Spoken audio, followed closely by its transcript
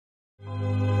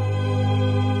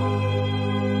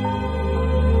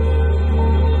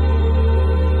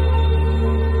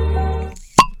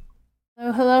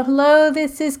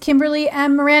This is Kimberly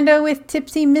and Miranda with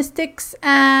Tipsy Mystics,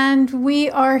 and we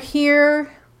are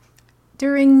here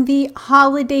during the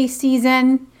holiday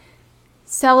season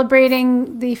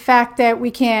celebrating the fact that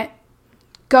we can't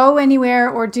go anywhere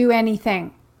or do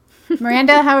anything.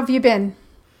 Miranda, how have you been?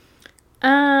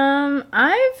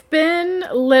 I've been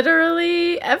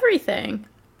literally everything.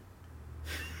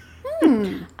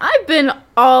 I've been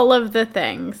all of the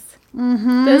things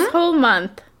this whole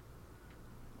month.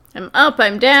 I'm up,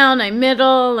 I'm down, I'm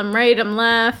middle, I'm right, I'm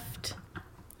left.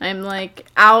 I'm like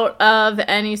out of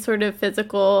any sort of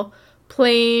physical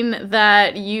plane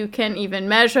that you can even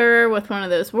measure with one of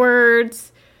those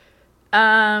words. So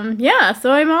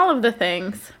I'm all of the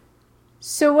things.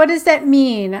 So what does that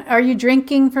mean? Are you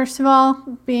drinking, first of all,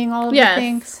 being all of the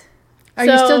things? Are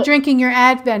you still drinking your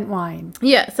Advent wine?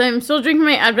 Yes, I'm still drinking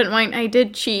my Advent wine. I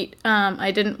did cheat.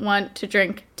 I didn't want to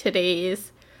drink today's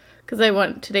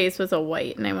because today's was a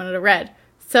white and I wanted a red.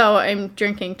 So I'm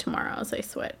drinking tomorrow's. I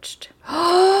switched.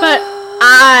 But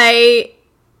I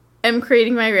am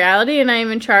creating my reality and I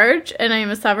am in charge and I am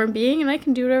a sovereign being and I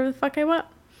can do whatever the fuck I want.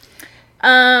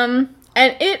 And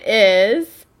it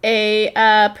is a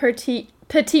Petit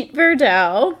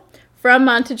Verdot from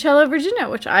Monticello, Virginia,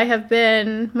 which my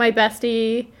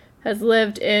bestie has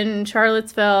lived in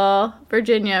Charlottesville,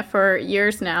 Virginia for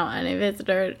years now, and I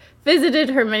visited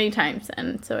her many times,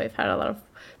 and so I've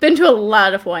been to a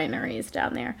lot of wineries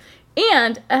down there.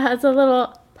 And it has a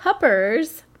little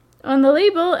puppers on the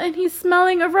label, and he's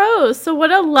smelling a rose. So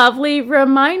what a lovely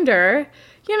reminder,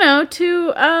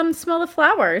 to smell the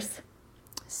flowers.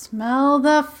 Smell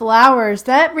the flowers.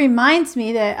 That reminds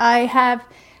me that I have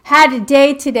had a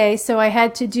day today, so I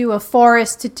had to do a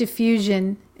forest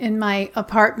diffusion in my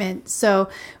apartment. So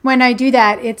when I do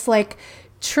that, it's like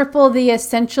triple the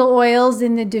essential oils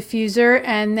in the diffuser,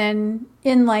 and then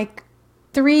in like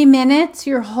 3 minutes,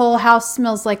 your whole house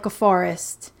smells like a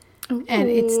forest. Ooh. And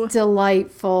it's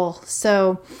delightful.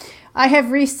 So I have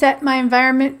reset my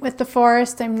environment with the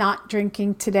forest. I'm not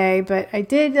drinking today, but I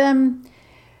did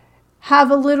have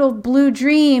a little blue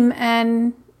dream,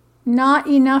 and not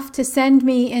enough to send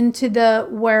me into the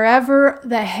wherever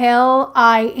the hell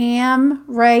I am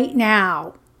right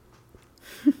now.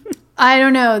 I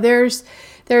don't know. There's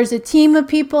a team of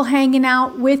people hanging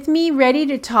out with me, ready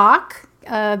to talk.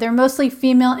 They're mostly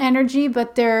female energy,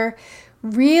 but they're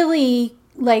really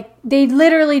they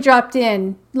literally dropped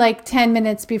in like 10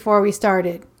 minutes before we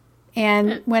stared.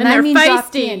 And when I mean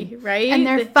dropped in, right? And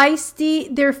they're feisty.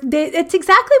 It's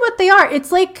exactly what they are.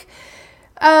 It's like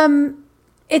an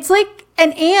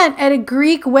aunt at a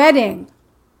Greek wedding.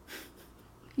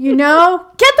 Get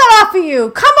that off of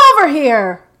you. Come over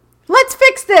here. Let's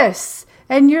fix this.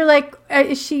 And you're like,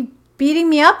 is she beating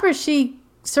me up or is she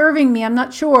serving me? I'm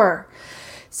not sure.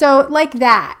 So like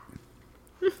that.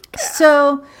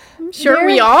 So I'm sure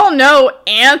we all know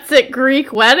aunts at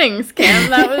Greek weddings, Kim.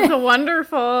 That was a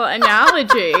wonderful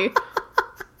analogy.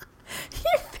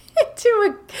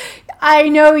 I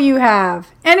know you have.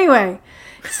 Anyway,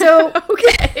 so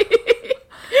okay.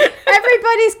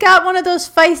 Everybody's got one of those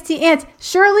feisty aunts.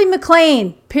 Shirley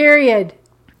MacLaine, period.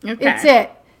 Okay. It's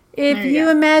it. If you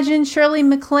imagine Shirley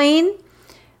MacLaine,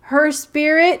 her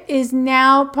spirit is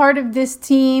now part of this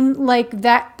team. Like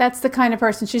that's the kind of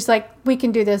person. She's like, we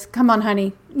can do this. Come on,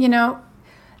 honey.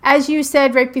 As you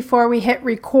said right before we hit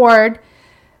record,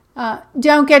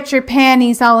 don't get your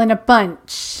panties all in a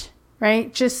bunch,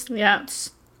 right? Yeah.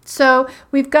 So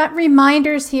we've got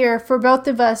reminders here for both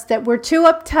of us that we're too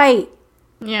uptight.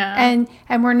 Yeah.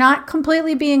 And we're not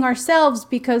completely being ourselves,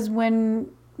 because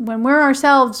when we're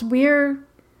ourselves, we're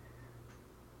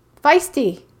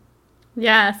feisty.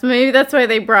 Yeah, so maybe that's why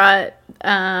they brought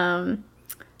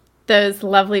those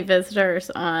lovely visitors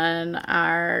on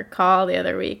our call the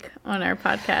other week on our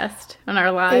podcast, on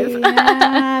our live.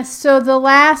 Yeah, so the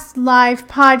last live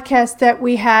podcast that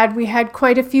we had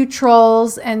quite a few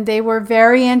trolls, and they were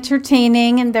very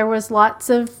entertaining, and there was lots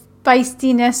of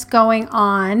feistiness going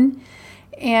on.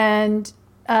 And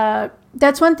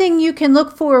that's one thing you can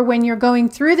look for when you're going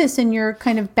through this and you're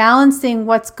kind of balancing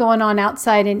what's going on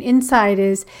outside and inside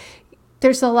is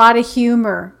there's a lot of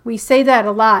humor. We say that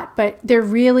a lot, but there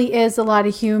really is a lot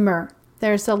of humor.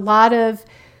 There's a lot of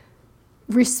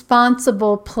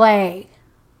responsible play.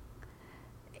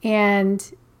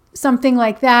 And something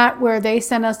like that where they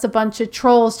sent us a bunch of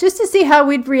trolls just to see how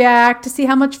we'd react, to see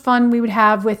how much fun we would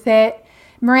have with it.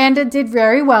 Miranda did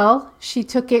very well. She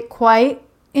took it quite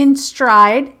in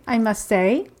stride, I must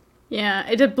say. Yeah,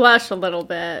 I did blush a little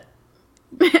bit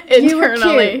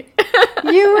internally.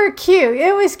 You were cute.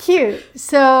 It was cute.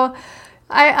 So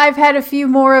I've had a few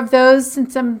more of those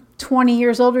since I'm 20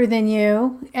 years older than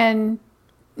you. And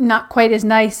not quite as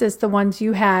nice as the ones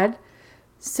you had.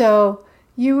 So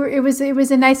it was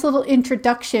a nice little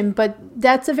introduction, but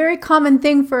that's a very common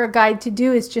thing for a guide to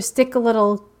do, is just stick a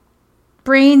little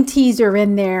brain teaser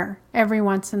in there every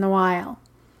once in a while.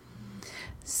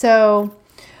 So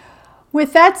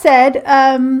with that said,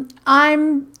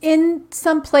 I'm in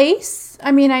some place.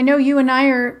 I mean, I know you and I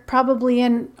are probably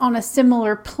on a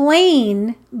similar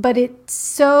plane, but it's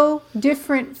so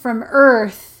different from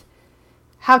Earth.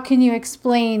 How can you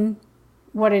explain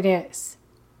what it is?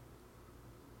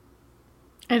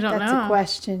 I don't know. That's a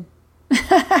question.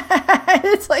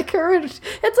 It's like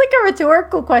a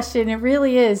rhetorical question. It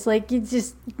really is. Like, you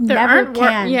just never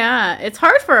can. Yeah, it's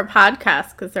hard for a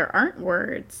podcast because there aren't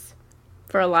words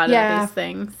for a lot of these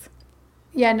things.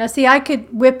 Yeah, no, see, I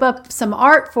could whip up some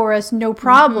art for us, no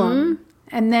problem. Mm-hmm.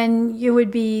 And then you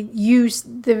would be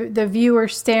the viewer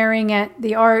staring at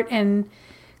the art and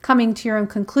coming to your own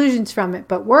conclusions from it.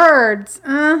 But words,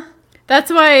 That's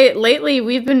why lately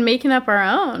we've been making up our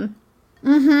own.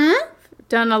 Mm-hmm.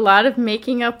 Done a lot of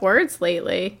making up words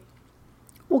lately.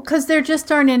 Well, because there just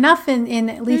aren't enough in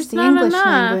at least the English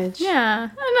language. Yeah,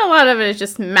 and a lot of it is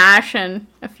just mashing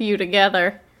a few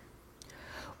together.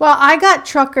 Well, I got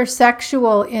trucker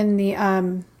sexual in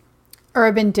the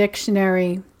Urban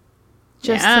Dictionary,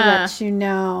 just to let you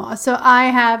know. So I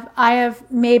have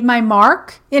made my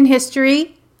mark in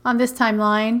history on this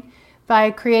timeline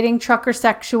by creating trucker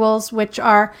sexuals, which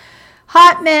are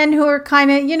hot men who are kind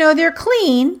of, they're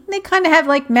clean. They kind of have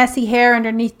like messy hair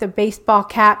underneath the baseball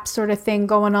cap sort of thing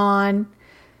going on.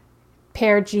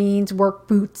 Pair of jeans, work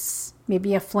boots,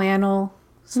 maybe a flannel,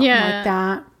 something like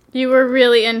that. You were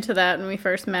really into that when we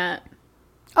first met.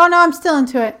 Oh, no, I'm still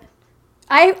into it.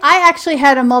 I actually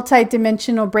had a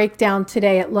multi-dimensional breakdown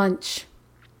today at lunch.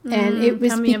 And it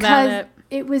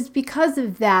was because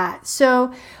of that.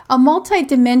 So a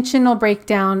multi-dimensional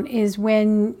breakdown is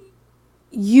when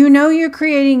you're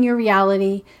creating your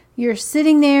reality. You're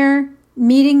sitting there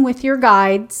meeting with your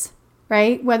guides,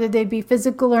 right? Whether they be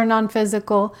physical or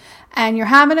non-physical. And you're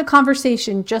having a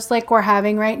conversation just like we're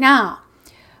having right now.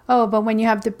 Oh, but when you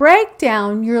have the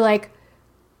breakdown, you're like,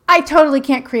 I totally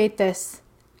can't create this.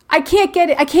 I can't get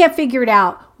it. I can't figure it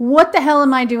out. What the hell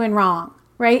am I doing wrong?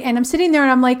 Right? And I'm sitting there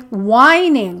and I'm like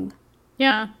whining.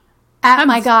 Yeah. At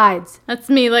my guides. That's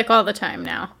me like all the time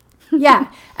now.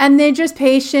 Yeah. And they're just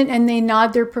patient and they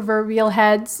nod their proverbial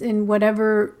heads in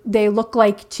whatever they look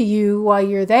like to you while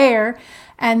you're there.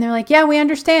 And they're like, yeah, we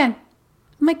understand.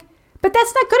 I'm like, but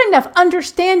that's not good enough.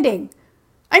 Understanding.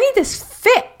 I need this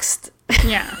fixed.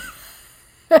 Yeah.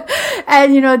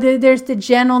 And, there's the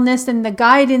gentleness and the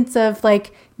guidance of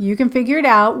like, you can figure it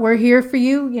out. We're here for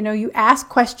you. You ask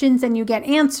questions and you get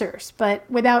answers. But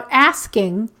without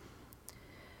asking,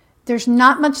 there's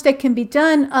not much that can be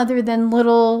done other than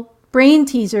little brain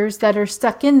teasers that are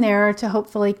stuck in there to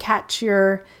hopefully catch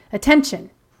your attention.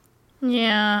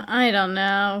 Yeah, I don't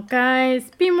know. Guys,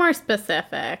 be more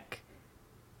specific.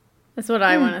 That's what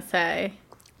I want to say.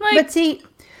 Like, but see,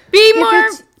 be more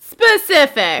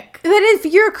specific. But if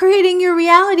you're creating your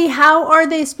reality, how are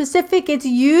they specific? It's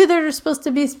you that are supposed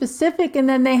to be specific, and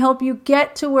then they help you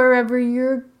get to wherever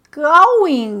you're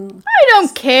going. I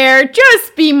don't care.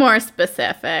 Just be more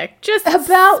specific. Just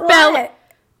about spell what?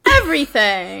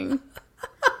 Everything.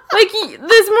 Like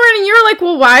this morning, you were like,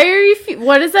 "Well, why are you?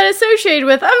 What is that associated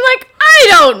with?" I'm like, "I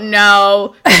don't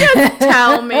know. Just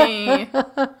tell me."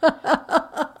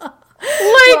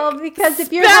 Well, because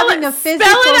if you're having a physical...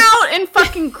 Spell it out in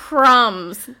fucking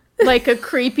crumbs, like a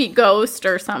creepy ghost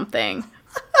or something.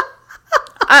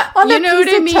 On a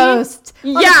piece of toast.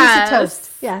 Yeah. Toast.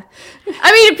 Yeah.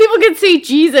 I mean, if people could say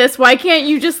Jesus, why can't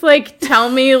you just, like, tell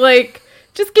me, like,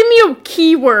 just give me a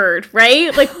keyword,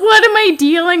 right? Like, what am I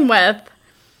dealing with?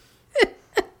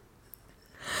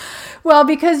 Well,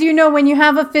 because, when you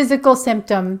have a physical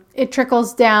symptom, it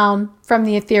trickles down from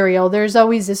the ethereal. There's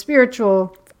always a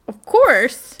spiritual... Of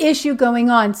course. Issue going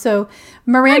on. So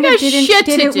Miranda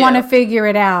didn't want to figure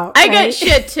it out. I got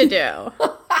shit to do.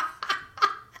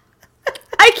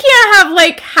 I can't have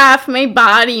like half my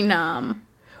body numb.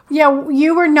 Yeah,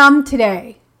 you were numb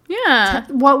today. Yeah.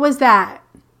 What was that?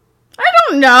 I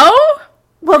don't know.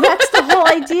 Well, that's the whole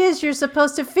idea is you're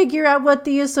supposed to figure out what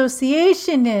the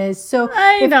association is. So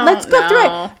let's go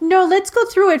through it. No, let's go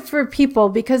through it for people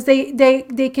because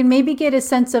they can maybe get a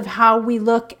sense of how we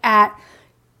look at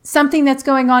something that's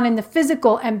going on in the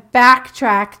physical and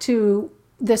backtrack to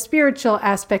the spiritual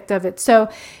aspect of it. So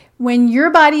when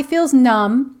your body feels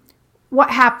numb,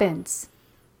 what happens?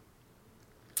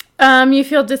 You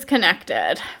feel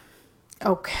disconnected.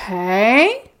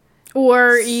 Okay.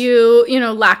 Or you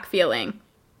lack feeling.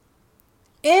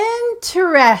 Interesting.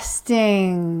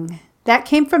 That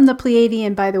came from the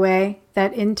Pleiadian, by the way.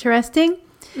 That interesting.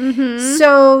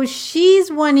 So she's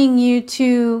wanting you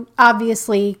to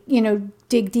obviously,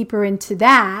 dig deeper into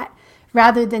that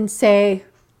rather than say,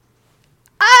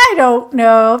 I don't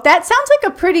know. That sounds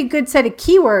like a pretty good set of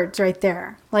keywords right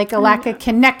there. Like a lack of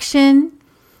connection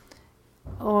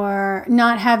or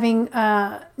not having,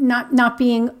 not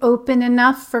being open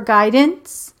enough for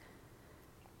guidance.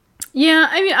 Yeah,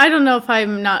 I mean, I don't know if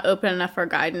I'm not open enough for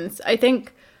guidance. I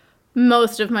think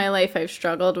most of my life I've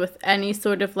struggled with any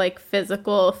sort of like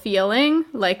physical feeling.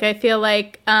 Like I feel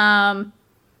like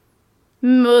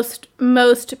most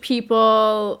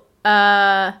people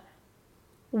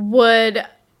would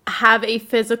have a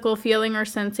physical feeling or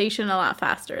sensation a lot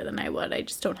faster than I would. I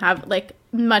just don't have like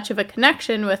much of a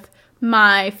connection with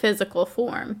my physical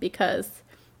form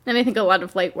and I think a lot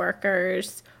of light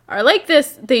workers are like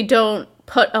this. They don't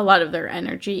put a lot of their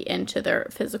energy into their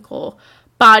physical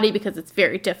body because it's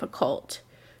very difficult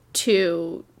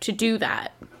to do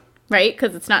that, right?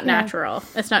 Because it's not natural.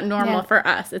 It's not normal for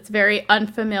us. It's very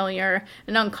unfamiliar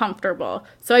and uncomfortable.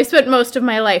 So I spent most of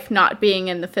my life not being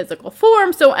in the physical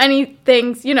form. So any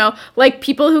things, like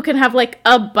people who can have like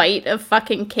a bite of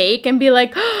fucking cake and be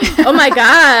like, oh my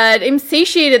God, I'm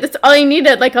satiated. That's all I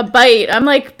needed, like a bite. I'm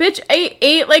like, bitch, I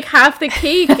ate like half the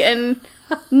cake and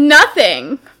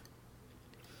nothing.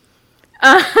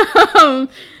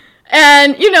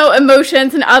 And,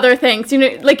 emotions and other things,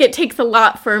 like it takes a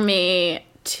lot for me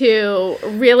to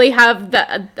really have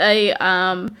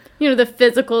the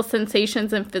physical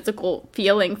sensations and physical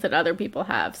feelings that other people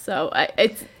have. So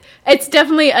it's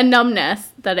definitely a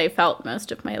numbness that I felt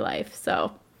most of my life.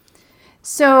 So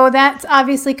that's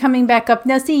obviously coming back up.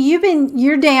 Now, see,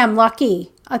 you're damn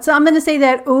lucky. So I'm going to say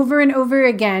that over and over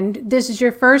again. This is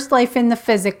your first life in the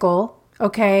physical.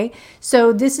 Okay.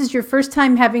 So this is your first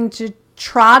time having to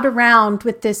trot around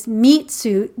with this meat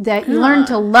suit that you learn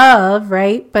to love,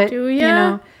 right? But do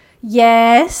ya?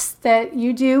 Yes, that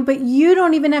you do, but you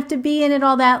don't even have to be in it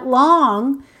all that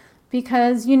long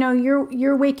because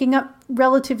you're waking up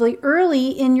relatively early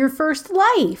in your first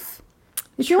life.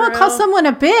 If you want to call someone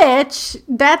a bitch,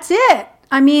 that's it.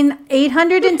 I mean,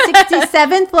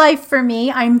 867th life for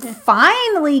me. I'm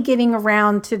finally getting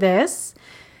around to this.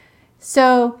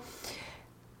 So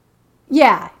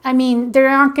yeah, I mean, there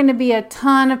aren't going to be a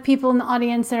ton of people in the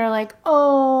audience that are like,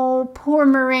 oh, poor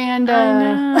Miranda.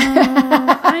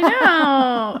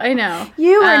 I know.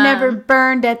 You were never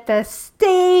burned at the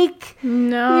stake.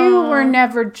 No. You were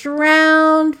never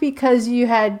drowned because you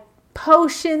had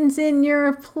potions in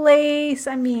your place.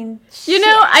 I mean,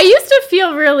 I used to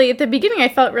feel at the beginning, I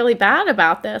felt really bad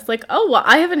about this. Like, oh, well,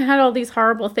 I haven't had all these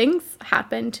horrible things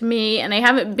happen to me, and I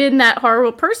haven't been that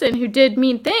horrible person who did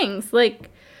mean things. Like,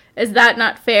 is that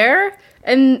not fair?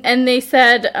 And they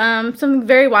said something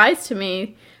very wise to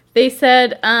me. They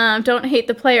said, don't hate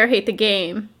the player, hate the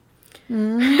game.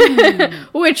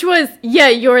 Which was,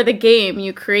 you're the game.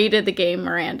 You created the game,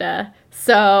 Miranda.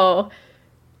 So,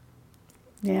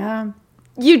 yeah.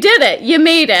 You did it. You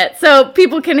made it. So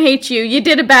people can hate you. You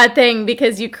did a bad thing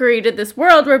because you created this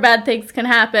world where bad things can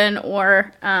happen,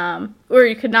 or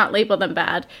you could not label them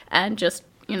bad and just,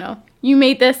 you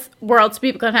made this world so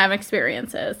people can have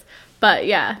experiences. But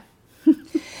yeah.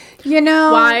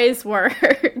 Wise words.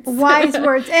 Wise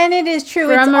words. And it is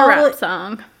true. From a rap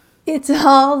song. It's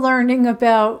all learning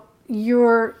about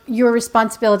your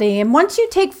responsibility. And once you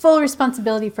take full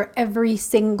responsibility for every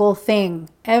single thing,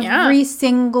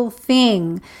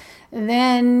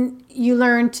 then you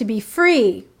learn to be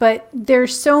free. But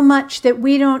there's so much that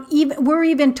we're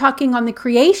even talking on the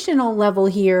creational level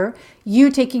here,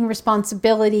 you taking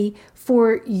responsibility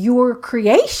for your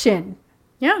creation.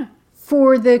 Yeah.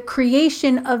 For the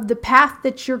creation of the path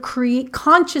that you're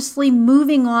consciously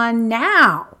moving on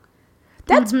now.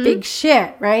 That's big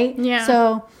shit, right? Yeah.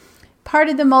 So part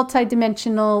of the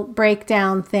multidimensional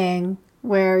breakdown thing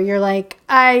where you're like,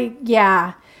 maybe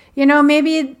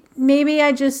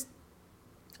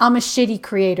I'm a shitty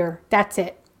creator. That's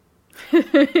it.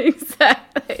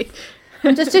 Exactly.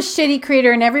 I'm just a shitty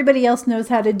creator and everybody else knows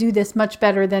how to do this much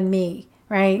better than me,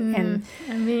 right? And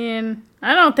I mean,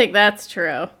 I don't think that's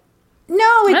true.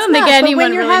 No, it's not. I don't think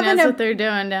anyone really knows what they're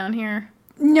doing down here.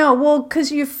 No, well,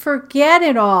 because you forget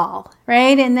it all,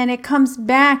 right? And then it comes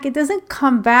back. It doesn't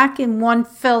come back in one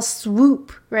fell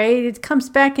swoop, right? It comes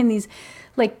back in these,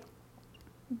 like,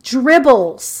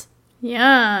 dribbles.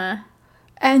 Yeah.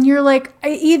 And you're like, I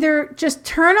either just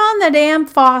turn on the damn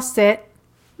faucet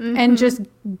and just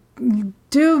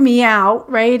do me out,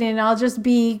 right? And I'll just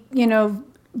be,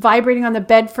 vibrating on the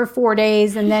bed for 4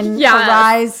 days and then Yes.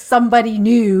 arise somebody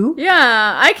new.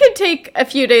 Yeah, I could take a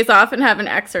few days off and have an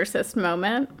exorcist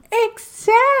moment.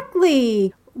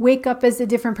 Exactly. Wake up as a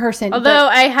different person. Although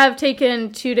I have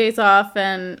taken 2 days off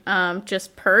and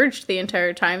just purged the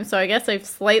entire time, so I guess I've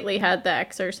slightly had the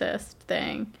exorcist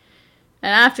thing.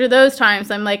 And after those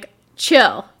times, I'm like,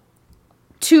 chill.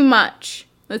 Too much.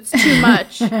 That's too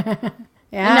much.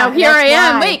 Yeah, and now here I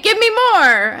am. why. Wait, give me more.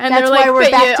 And That's they're like, why we're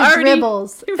but back you to already,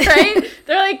 dribbles. right?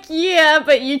 They're like, yeah,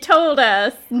 but you told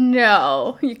us.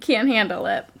 No, you can't handle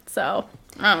it. So,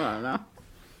 I don't know.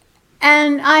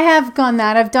 And I have done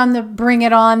that. I've done the bring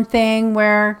it on thing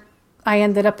where I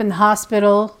ended up in the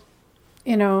hospital,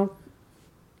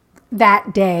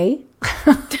 that day.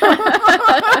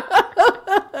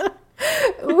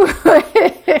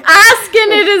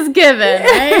 Asking it is given,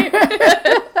 right?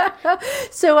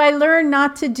 So I learned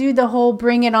not to do the whole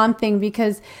bring it on thing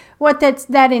because what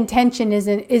that intention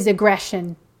is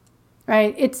aggression,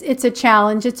 right? It's a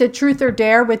challenge. It's a truth or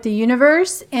dare with the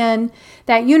universe, and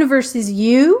that universe is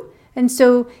you. And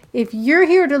so if you're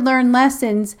here to learn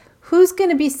lessons, who's going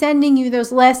to be sending you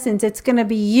those lessons? It's going to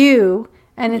be you,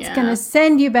 and it's going to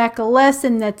send you back a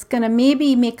lesson that's going to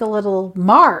maybe make a little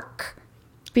mark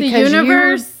because the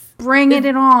universe you're bringing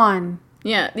it on.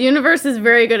 Yeah, the universe is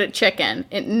very good at chicken.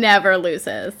 It never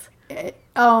loses.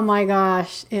 Oh my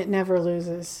gosh, it never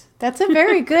loses. That's a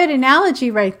very good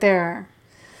analogy right there.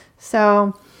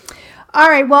 So, all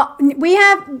right. Well, we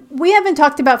haven't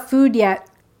talked about food yet.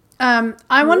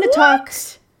 I want to talk.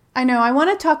 I know. I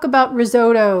want to talk about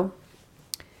risotto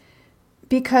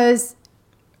because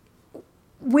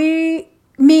we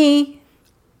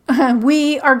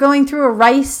are going through a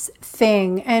rice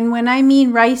thing. And when I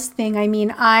mean rice thing, I mean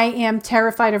I am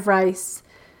terrified of rice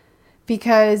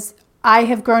because I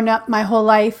have grown up my whole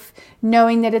life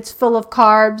knowing that it's full of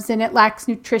carbs and it lacks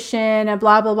nutrition and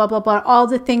blah, blah, blah, blah, blah. All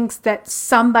the things that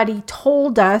somebody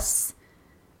told us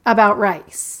about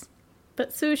rice.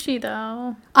 But sushi,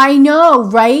 though. I know,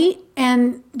 right?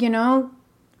 And,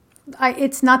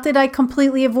 it's not that I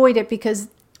completely avoid it because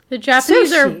the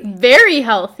Japanese are very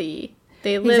healthy.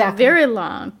 They live very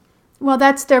long. Well,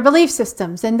 that's their belief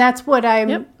systems, and that's what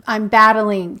I'm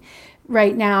battling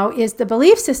right now is the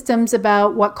belief systems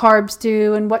about what carbs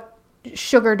do and what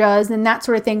sugar does and that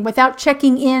sort of thing without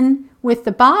checking in with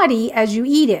the body as you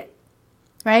eat it,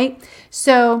 right?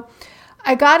 So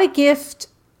I got a gift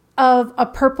of a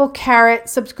Purple Carrot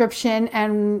subscription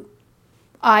and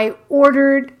I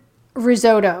ordered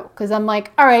risotto because I'm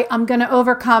like, all right, I'm going to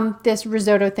overcome this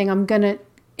risotto thing.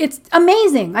 It's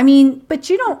amazing. I mean, but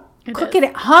you don't cook it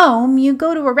at home. You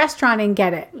go to a restaurant and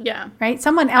get it. Yeah. Right?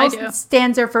 Someone else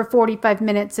stands there for 45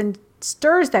 minutes and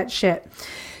stirs that shit.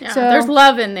 Yeah, so there's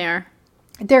love in there.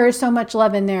 There is so much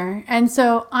love in there. And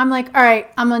so I'm like, all right,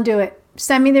 I'm going to do it.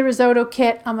 Send me the risotto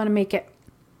kit. I'm going to make it.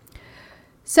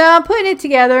 So I'm putting it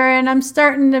together and I'm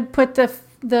starting to put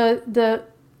the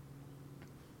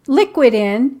liquid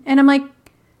in and I'm like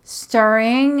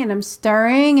stirring and I'm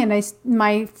stirring and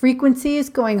my frequency is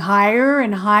going higher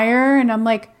and higher and I'm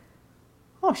like,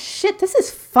 oh shit, this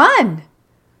is fun.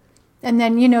 And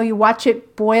then, you watch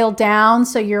it boil down.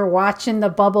 So you're watching the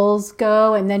bubbles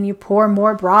go and then you pour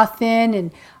more broth in.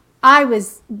 And I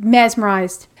was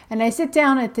mesmerized. And I sit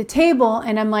down at the table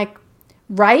and I'm like,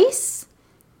 rice,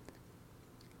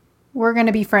 we're going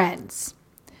to be friends.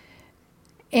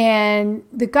 And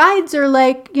the guides are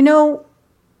like,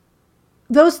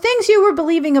 those things you were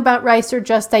believing about rice are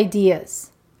just ideas.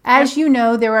 As you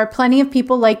know, there are plenty of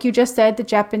people, like you just said, the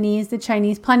Japanese, the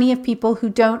Chinese, plenty of people who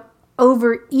don't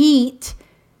overeat,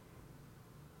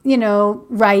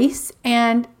 rice,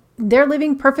 and they're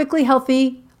living perfectly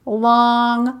healthy,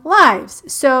 long lives.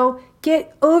 So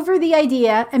get over the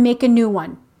idea and make a new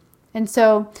one. And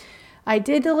so I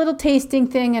did the little tasting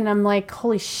thing and I'm like,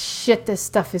 holy shit, this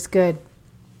stuff is good.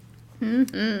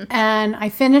 Mm-hmm. And I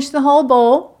finished the whole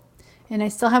bowl and I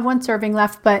still have one serving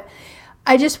left, but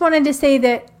I just wanted to say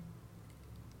that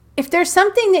if there's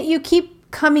something that you keep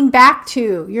coming back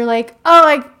to, you're like,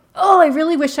 I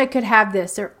really wish I could have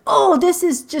this, or, oh, this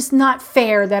is just not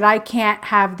fair that I can't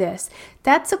have this.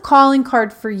 That's a calling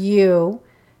card for you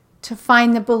to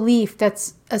find the belief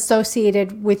that's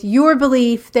associated with your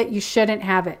belief that you shouldn't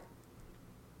have it.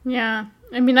 Yeah.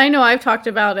 I mean, I know I've talked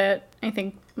about it, I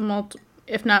think,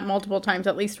 if not multiple times,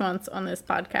 at least once on this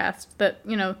podcast, that,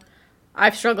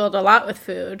 I've struggled a lot with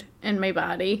food in my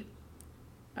body.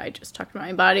 I just talked about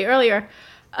my body earlier.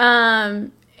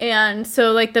 And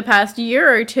so, like, the past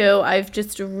year or two, I've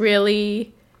just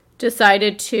really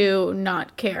decided to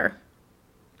not care.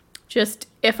 Just,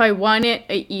 if I want it,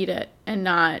 I eat it and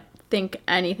not think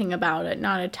anything about it,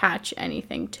 not attach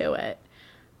anything to it.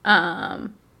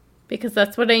 Because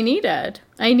that's what I needed.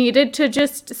 I needed to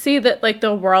just see that, like,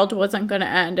 the world wasn't going to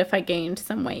end if I gained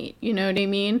some weight. You know what I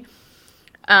mean?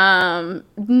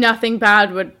 Nothing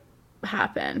bad would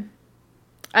happen.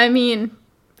 I mean,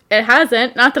 it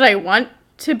hasn't. Not that I want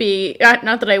to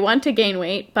gain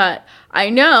weight, but I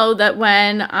know that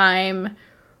when I'm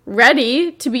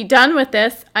ready to be done with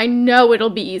this, I know it'll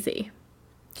be easy.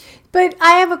 But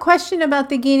I have a question about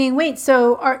the gaining weight.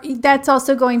 So that's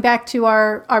also going back to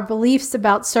our beliefs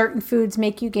about certain foods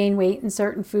make you gain weight and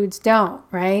certain foods don't,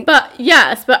 right? But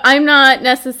yes, but I'm not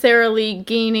necessarily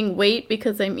gaining weight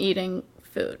because I'm eating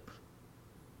food.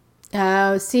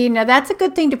 Oh, see, now that's a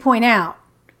good thing to point out,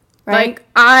 right? Like,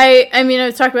 I mean, I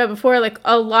was talking about before, like,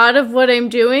 a lot of what I'm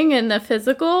doing in the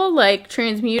physical, like,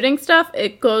 transmuting stuff,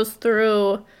 it goes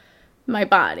through my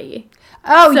body.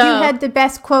 Oh, so, you had the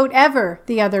best quote ever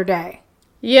the other day.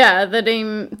 Yeah, that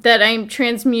I'm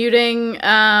transmuting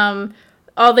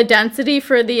all the density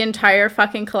for the entire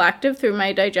fucking collective through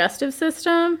my digestive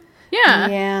system. Yeah.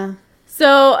 Yeah.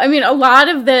 So, I mean, a lot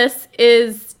of this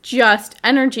is just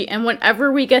energy. And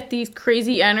whenever we get these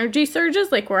crazy energy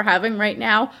surges like we're having right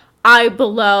now, I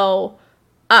blow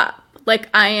up. Like,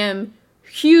 I am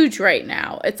huge right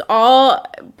now. It's all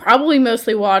probably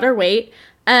mostly water weight.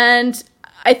 And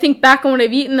I think back on what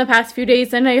I've eaten the past few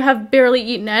days, and I have barely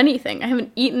eaten anything. I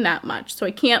haven't eaten that much. So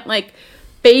I can't, like,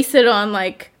 base it on,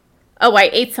 like, oh, I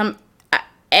ate some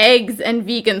eggs and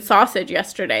vegan sausage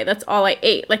yesterday. That's all I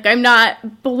ate. Like, I'm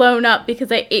not blown up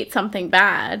because I ate something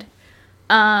bad.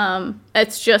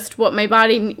 It's just where my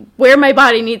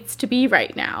body needs to be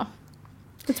right now.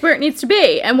 It's where it needs to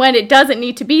be. And when it doesn't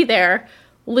need to be there,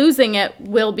 losing it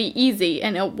will be easy.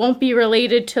 And it won't be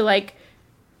related to, like,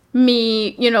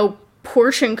 me,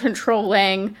 portion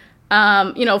controlling,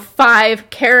 5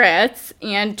 carrots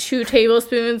and 2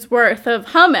 tablespoons worth of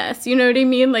hummus. You know what I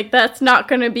mean? Like, that's not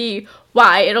going to be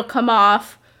why. It'll come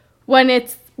off when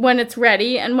it's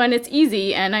ready and when it's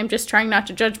easy. And I'm just trying not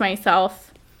to judge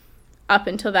myself up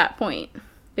until that point.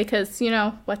 Because,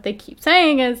 what they keep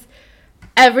saying is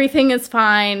everything is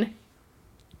fine.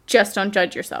 Just don't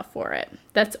judge yourself for it.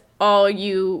 That's all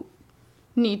you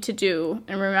need to do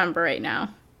and remember right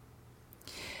now.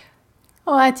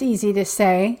 Well, that's easy to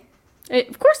say.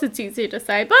 Of course it's easy to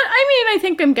say, but I mean, I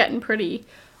think I'm getting pretty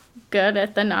good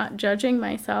at the not judging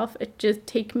myself. It just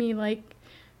take me like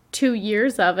 2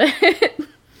 years of it.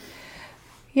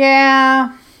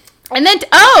 Yeah. And then,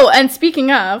 and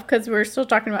speaking of, because we're still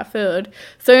talking about food,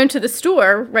 so I went to the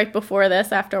store right before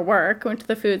this, after work, went to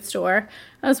the food store.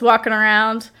 I was walking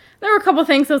around. There were a couple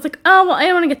things I was like, oh, well, I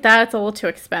don't want to get that. It's a little too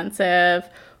expensive.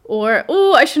 Or,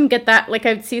 oh, I shouldn't get that. Like,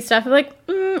 I'd see stuff like,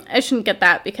 I shouldn't get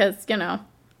that because,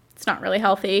 it's not really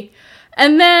healthy.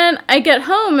 And then I get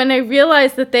home and I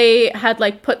realized that they had,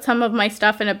 like, put some of my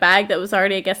stuff in a bag that was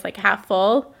already, I guess, like, half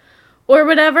full or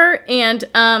whatever. And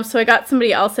so I got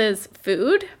somebody else's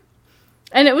food.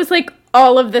 And it was, like,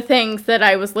 all of the things that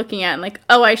I was looking at and, like,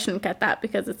 oh, I shouldn't get that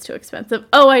because it's too expensive.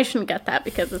 Oh, I shouldn't get that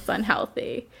because it's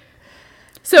unhealthy.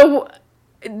 So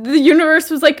the universe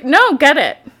was like, no, get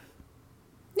it.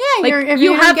 Yeah, like, if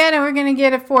you don't get it, we're going to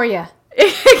get it for you.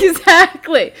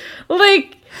 Exactly.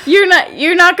 Like, you're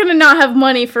not going to not have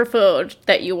money for food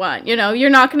that you want. You're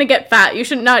not going to get fat. You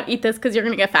should not eat this because you're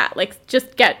going to get fat. Like, just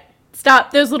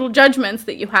stop those little judgments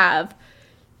that you have.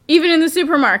 Even in the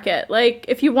supermarket. Like,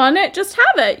 if you want it, just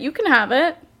have it. You can have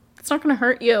it. It's not going to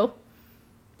hurt you.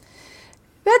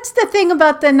 That's the thing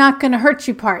about the not going to hurt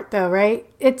you part, though, right?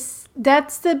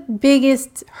 That's the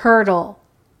biggest hurdle.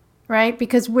 Right?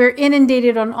 Because we're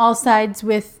inundated on all sides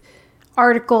with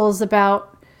articles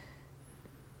about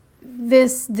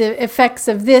this, the effects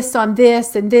of this on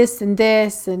this and this and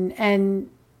this. And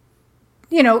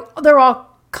they're all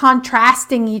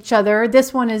contrasting each other.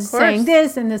 This one is saying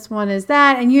this and this one is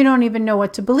that. And you don't even know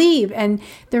what to believe. And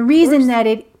the reason that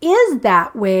it is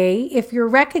that way, if you're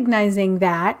recognizing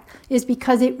that, is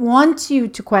because it wants you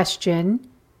to question.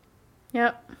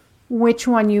 Yep. Which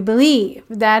one you believe.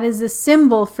 That is a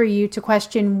symbol for you to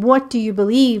question, what do you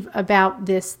believe about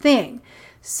this thing?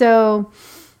 So,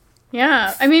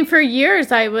 yeah, I mean, for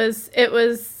years it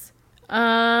was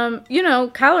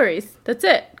calories. That's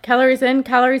it. Calories in,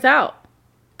 calories out.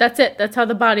 That's it. That's how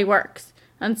the body works.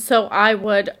 And so I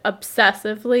would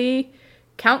obsessively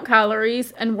count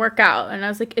calories and work out. And I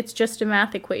was like, it's just a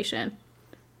math equation.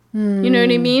 You know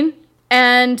what I mean?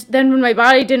 And then when my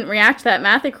body didn't react to that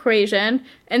math equation,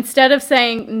 instead of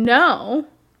saying, no,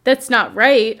 that's not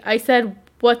right, I said,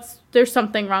 there's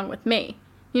something wrong with me.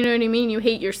 You know what I mean? You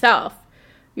hate yourself.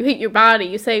 You hate your body.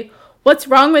 You say, what's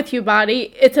wrong with you,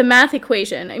 body? It's a math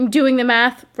equation. I'm doing the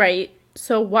math right.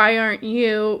 So why aren't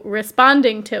you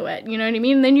responding to it? You know what I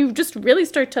mean? Then you just really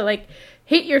start to like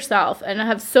hate yourself and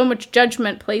have so much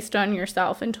judgment placed on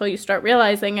yourself until you start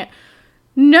realizing it.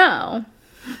 No,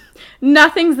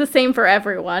 nothing's the same for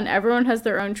everyone. Everyone has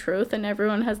their own truth and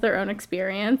everyone has their own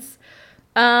experience.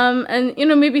 And, you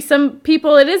know, maybe some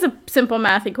people, it is a simple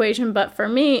math equation, but for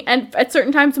me, and at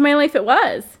certain times in my life, it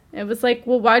was. It was like,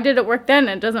 well, why did it work then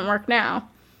and it doesn't work now?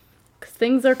 Because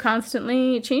things are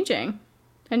constantly changing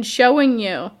and showing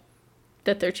you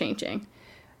that they're changing.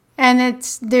 And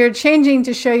they're changing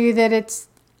to show you that it's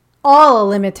all a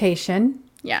limitation.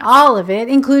 Yeah. All of it,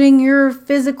 including your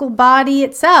physical body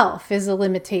itself, is a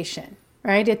limitation,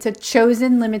 right? It's a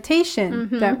chosen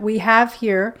limitation that we have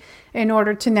here in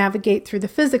order to navigate through the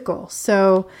physical.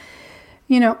 So,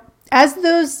 you know, as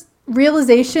those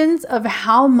realizations of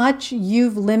how much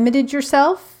you've limited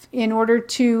yourself in order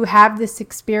to have this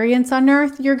experience on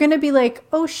earth, you're going to be like,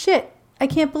 oh shit, I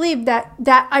can't believe that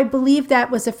I believe that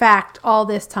was a fact all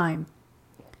this time.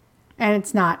 And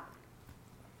it's not.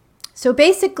 So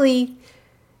basically,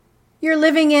 you're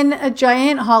living in a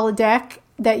giant holodeck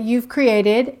that you've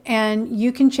created, and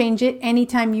you can change it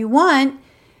anytime you want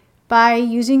by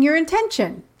using your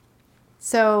intention.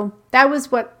 So that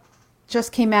was what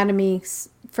just came out of me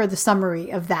for the summary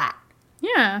of that.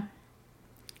 Yeah.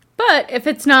 But if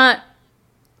it's not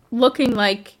looking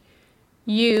like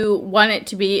you want it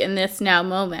to be in this now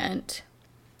moment,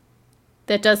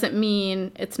 that doesn't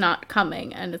mean it's not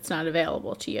coming and it's not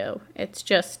available to you. It's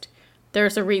just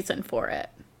there's a reason for it.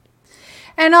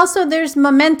 And also there's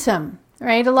momentum,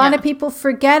 right? A lot of people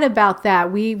forget about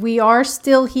that. We are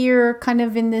still here kind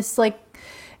of in this, like,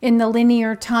 in the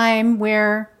linear time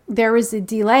where there is a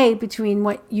delay between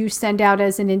what you send out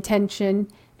as an intention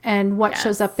and what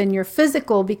shows up in your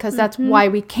physical, because that's why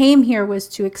we came here, was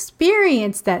to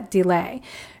experience that delay.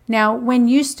 Now, when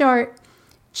you start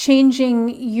changing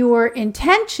your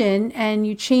intention and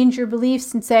you change your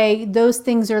beliefs and say, those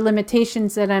things are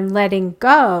limitations that I'm letting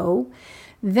go,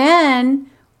 then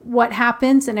what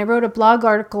happens, and I wrote a blog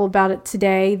article about it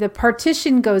today, the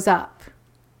partition goes up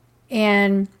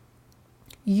and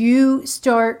you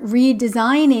start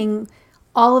redesigning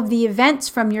all of the events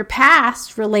from your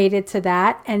past related to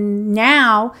that. And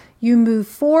now you move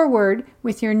forward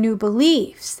with your new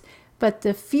beliefs. But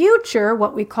the future,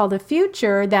 what we call the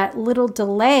future, that little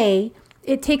delay,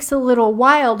 it takes a little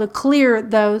while to clear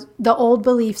the old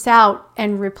beliefs out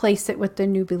and replace it with the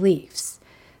new beliefs.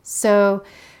 So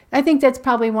I think that's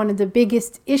probably one of the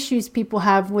biggest issues people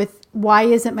have with why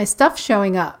isn't my stuff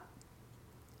showing up?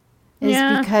 Is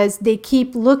because they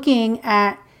keep looking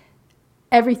at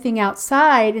everything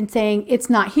outside and saying it's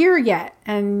not here yet.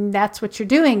 And that's what you're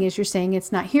doing, is you're saying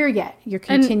it's not here yet. You're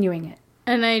continuing it.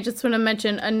 And I just want to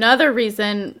mention another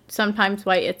reason sometimes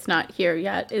why it's not here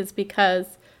yet is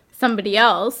because somebody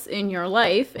else in your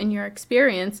life, in your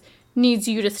experience, needs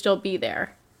you to still be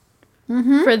there.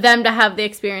 For them to have the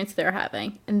experience they're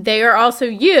having. And they are also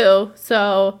you,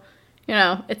 so, you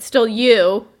know, it's still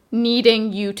you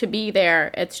needing you to be there.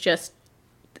 It's just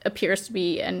appears to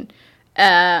be an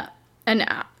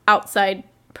outside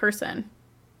person.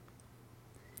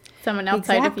 Someone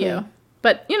outside of you.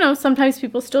 But, you know, sometimes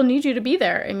people still need you to be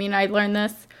there. I mean, I learned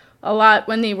this a lot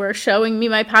when they were showing me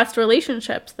my past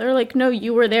relationships. They're like, no,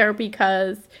 you were there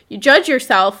because you judge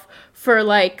yourself for,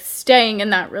 like, staying in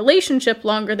that relationship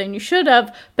longer than you should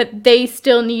have, but they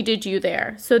still needed you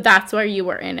there. So that's why you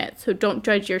were in it. So don't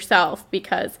judge yourself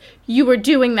because you were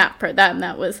doing that for them.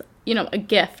 That was, you know, a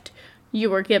gift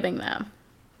you were giving them.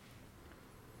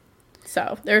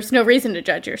 So there's no reason to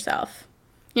judge yourself.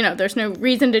 You know, there's no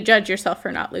reason to judge yourself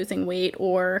for not losing weight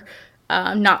or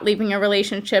not leaving a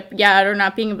relationship yet or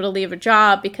not being able to leave a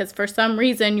job, because for some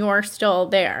reason you're still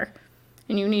there.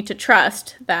 And you need to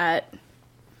trust that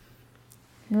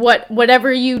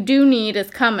whatever you do need is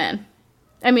coming.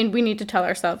 I mean, we need to tell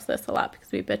ourselves this a lot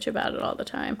because we bitch about it all the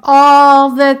time. All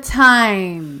the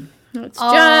time. It's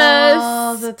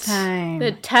all just the time.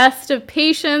 The test of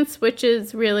patience, which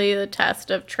is really the test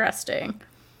of trusting.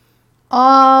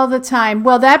 All the time.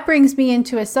 Well, that brings me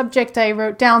into a subject I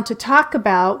wrote down to talk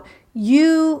about.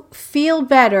 You feel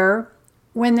better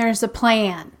when there's a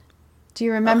plan. Do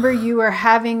you remember you were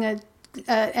having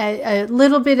a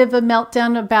little bit of a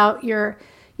meltdown about your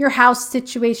house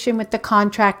situation with the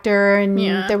contractor, and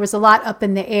there was a lot up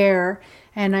in the air.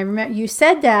 And I remember you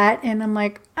said that, and I'm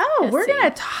like, oh, we're going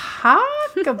to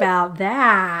talk about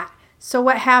that. So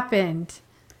what happened?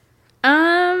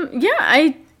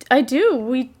 Yeah, I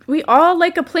do. We all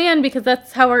like a plan because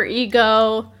that's how our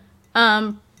ego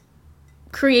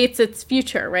creates its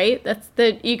future, right? That's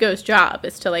the ego's job,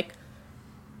 is to, like,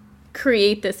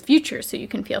 create this future so you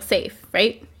can feel safe,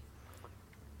 right?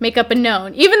 make up a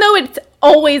known, even though it's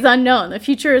always unknown. The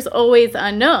future is always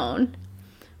unknown.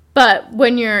 But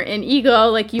when you're in ego,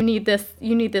 like you need this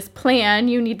plan,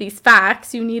 you need these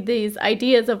facts, you need these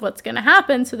ideas of what's going to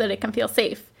happen so that it can feel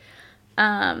safe.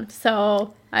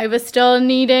 So I was still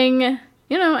needing,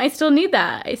 I still need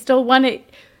that. I still want to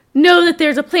know that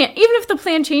there's a plan. Even if the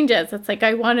plan changes, it's like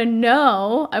I want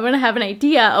to have an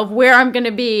idea of where I'm going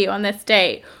to be on this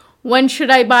date. When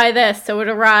should I buy this so it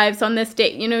arrives on this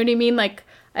date? You know what I mean? Like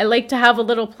I like to have a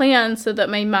little plan so that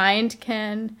my mind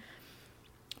can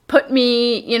put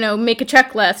me, make a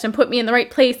checklist and put me in the right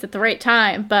place at the right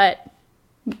time. But,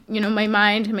 my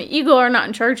mind and my ego are not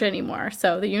in charge anymore.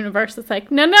 So the universe is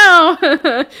like, no,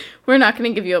 we're not going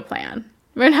to give you a plan.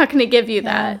 We're not going to give you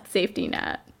that safety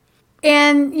net.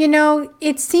 And,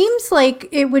 it seems like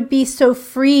it would be so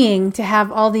freeing to have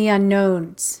all the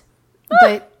unknowns.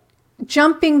 But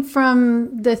jumping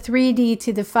from the 3D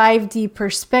to the 5D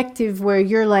perspective where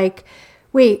you're like,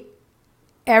 wait,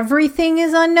 everything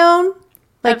is unknown?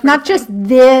 Like everything. Not just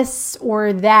this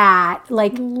or that.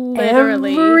 Like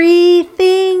literally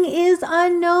everything is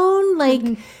unknown.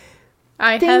 Like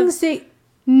I have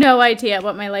no idea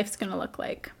what my life's going to look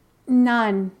like.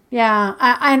 None. Yeah.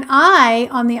 I,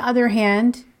 on the other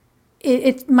hand,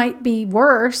 it might be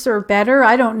worse or better.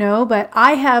 I don't know. But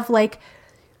I have like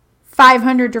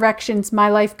 500 directions my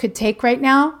life could take right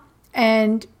now.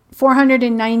 And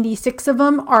 496 of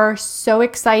them are so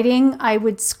exciting. I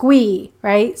would squee,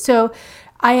 right? So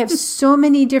I have so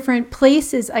many different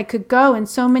places I could go and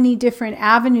so many different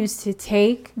avenues to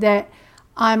take that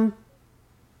I'm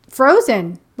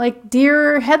frozen, like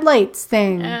deer headlights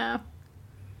thing. Yeah.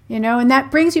 And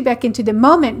that brings you back into the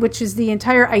moment, which is the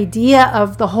entire idea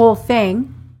of the whole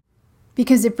thing,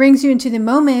 because it brings you into the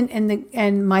moment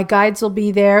and my guides will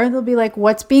be there. They'll be like,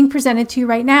 what's being presented to you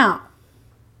right now?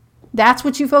 That's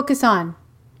what you focus on.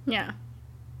 Yeah.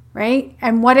 Right?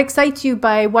 And what excites you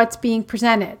by what's being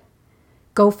presented?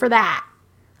 Go for that.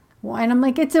 And I'm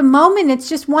like, it's a moment. It's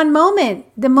just one moment.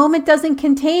 The moment doesn't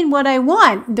contain what I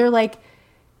want. They're like,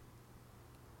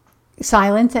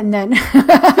 silence. And then,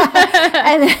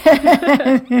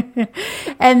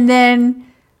 and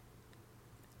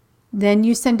then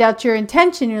you send out your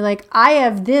intention. You're like, I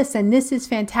have this and this is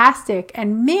fantastic.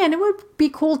 And man, it would be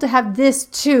cool to have this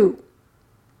too.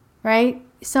 Right?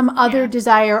 Some other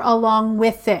desire along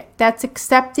with it. That's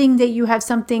accepting that you have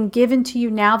something given to you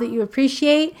now that you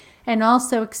appreciate, and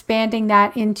also expanding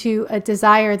that into a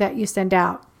desire that you send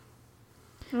out.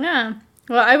 Yeah.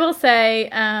 Well, I will say,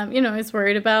 I was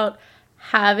worried about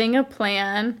having a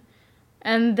plan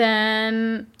and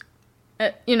then,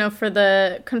 for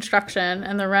the construction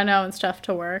and the reno and stuff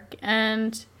to work.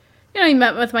 And, I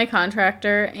met with my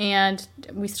contractor and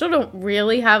we still don't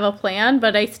really have a plan,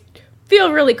 but I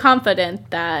feel really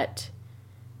confident that,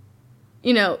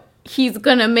 he's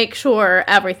going to make sure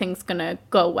everything's going to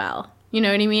go well. You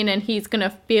know what I mean? And he's going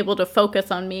to be able to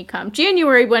focus on me come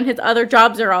January when his other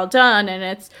jobs are all done and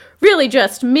it's really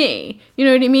just me. You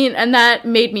know what I mean? And that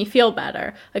made me feel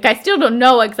better. Like, I still don't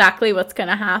know exactly what's going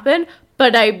to happen,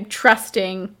 but I'm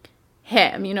trusting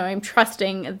him. I'm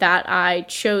trusting that I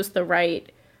chose the right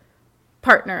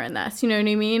partner in this. You know what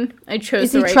I mean? I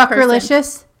chose the right person. Is he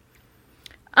truckerlicious?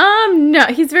 No,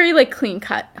 he's very like clean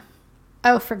cut.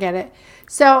 Oh, forget it.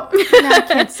 So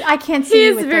no, I can't see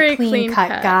you with the clean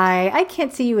cut guy. I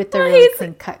can't see you with the really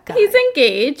clean cut guy. He's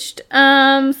engaged.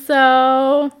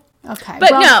 So okay.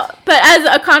 But as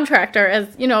a contractor,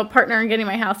 as a partner in getting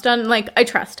my house done, like I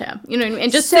trust him. You know what I mean?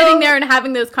 And just sitting there and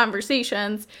having those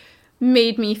conversations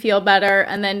made me feel better.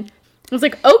 And then I was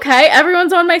like, okay,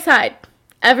 everyone's on my side.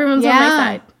 Everyone's on my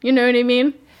side. You know what I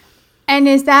mean? And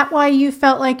is that why you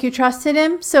felt like you trusted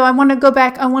him? So I want to go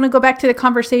back to the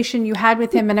conversation you had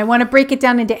with him, and I want to break it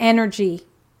down into energy.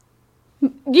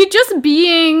 You just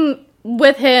being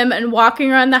with him and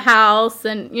walking around the house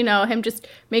and, him just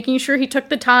making sure he took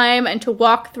the time and to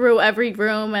walk through every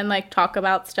room and like talk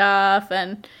about stuff.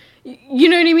 And you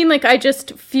know what I mean? Like, I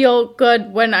just feel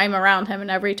good when I'm around him, and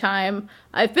every time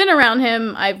I've been around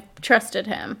him, I've trusted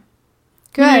him.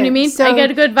 Good. You know what I mean? So I get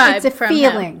a good vibe from him. It's a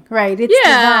feeling, right? It's the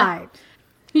vibe.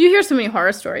 You hear so many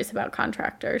horror stories about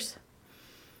contractors.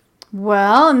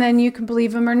 Well, and then you can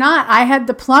believe them or not. I had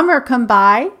the plumber come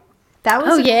by. That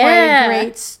was quite a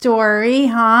great story,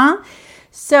 huh?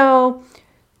 So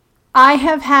I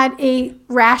have had a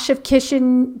rash of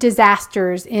kitchen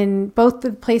disasters in both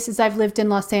the places I've lived in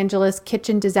Los Angeles,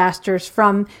 kitchen disasters,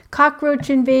 from cockroach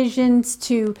invasions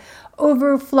to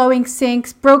overflowing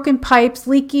sinks, broken pipes,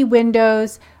 leaky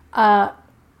windows, a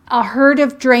herd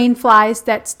of drain flies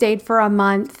that stayed for a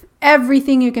month,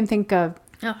 everything you can think of.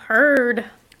 A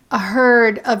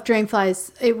herd of drain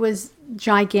flies. It was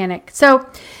gigantic. So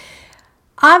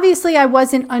obviously I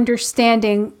wasn't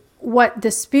understanding what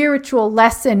the spiritual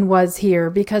lesson was here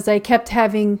because I kept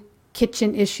having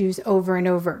kitchen issues over and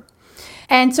over.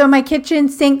 And so my kitchen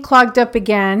sink clogged up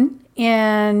again,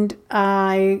 and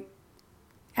I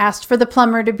asked for the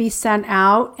plumber to be sent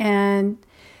out, and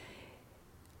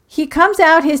he comes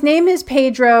out. His name is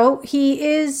Pedro.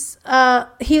 He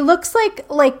looks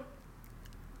like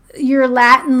your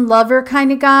Latin lover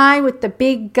kind of guy with the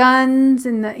big guns,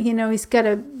 and he's got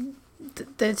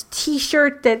the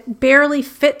t-shirt that barely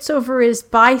fits over his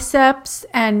biceps,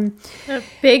 and a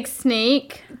big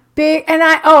snake. And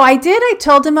I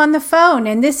told him on the phone,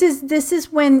 and this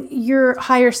is when your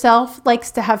higher self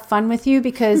likes to have fun with you,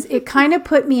 because it kind of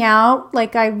put me out.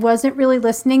 Like I wasn't really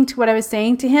listening to what I was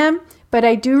saying to him, but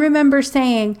I do remember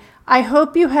saying, I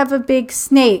hope you have a big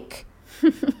snake.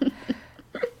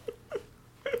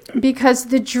 Because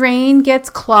the drain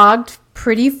gets clogged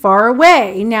pretty far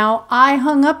away. Now, I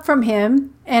hung up from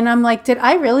him, and I'm like, did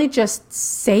I really just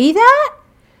say that?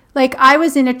 Like, I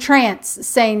was in a trance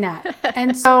saying that.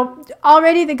 And so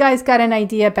already the guy's got an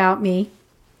idea about me.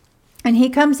 And he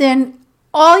comes in.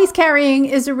 All he's carrying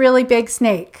is a really big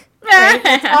snake. Right?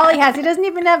 That's all he has. He doesn't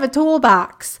even have a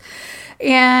toolbox.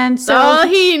 And so all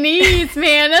he needs,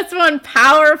 man. That's one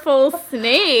powerful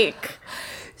snake.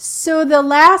 So the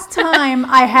last time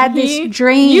I had this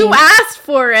drain... You asked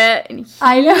for it, and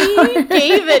I know. He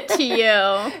gave it to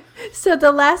you. So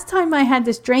the last time I had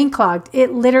this drain clogged,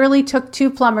 it literally took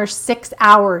 2 plumbers 6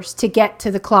 hours to get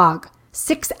to the clog.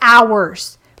 6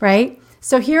 hours, right?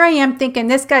 So here I am thinking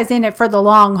this guy's in it for the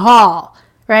long haul,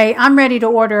 right? I'm ready to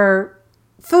order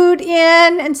food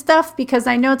in and stuff because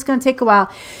I know it's going to take a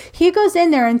while. He goes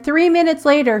in there, and 3 minutes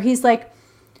later, he's like,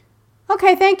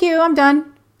 okay, thank you, I'm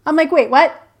done. I'm like, wait,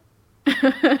 what?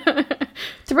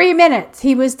 3 minutes,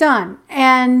 he was done.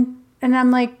 And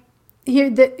I'm like,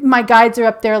 my guides are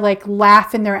up there like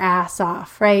laughing their ass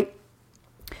off, right?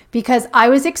 Because I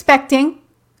was expecting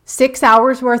 6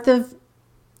 hours worth of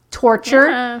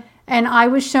torture, and I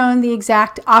was shown the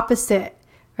exact opposite,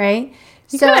 right?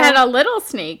 You could have had a little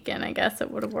snake, and I guess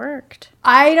it would have worked.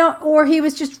 Or he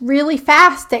was just really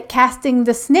fast at casting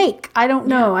the snake. I don't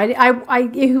know.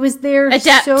 He was there.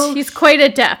 Adept. He's quite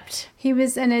adept. He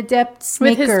was an adept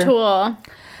snaker. With his tool.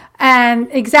 And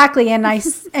exactly. And I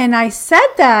said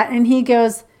that, and he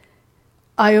goes,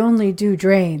 I only do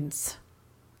drains.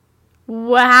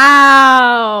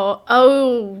 Wow.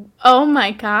 Oh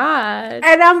my God.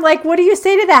 And I'm like, what do you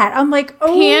say to that? I'm like,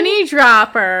 oh. Panty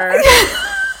dropper.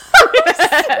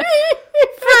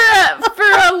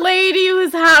 for a lady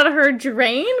who's had her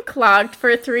drain clogged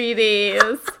for 3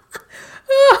 days.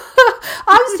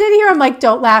 I'm sitting here, I'm like,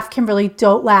 don't laugh, Kimberly,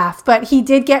 don't laugh. But he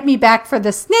did get me back for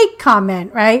the snake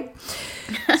comment, right?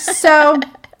 So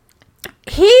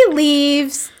he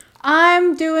leaves,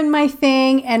 I'm doing my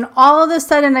thing, and all of a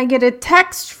sudden I get a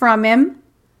text from him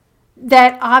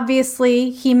that obviously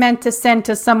he meant to send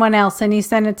to someone else, and he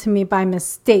sent it to me by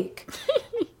mistake.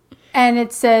 And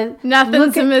it said,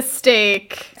 nothing's a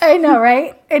mistake. I know,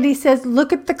 right? And he says,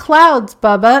 look at the clouds,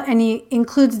 Bubba. And he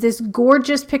includes this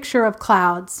gorgeous picture of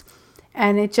clouds.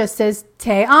 And it just says,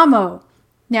 Te amo.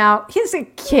 Now, he's a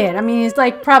kid. I mean, he's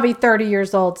like probably 30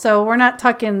 years old. So we're not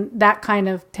talking that kind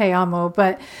of Te amo.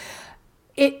 But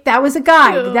that was a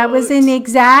guide. Cute.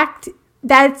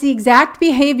 That's the exact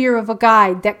behavior of a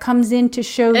guide that comes in to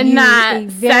show you a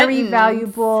very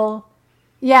valuable...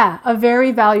 Yeah, a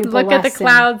very valuable Look lesson. at the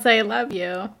clouds, I love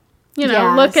you.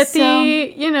 Look at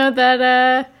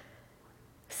that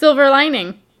silver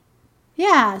lining.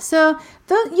 Yeah, so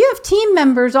you have team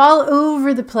members all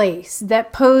over the place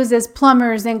that pose as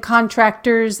plumbers and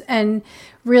contractors and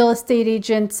real estate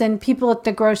agents and people at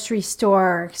the grocery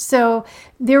store. So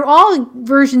they're all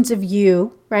versions of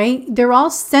you, right? They're all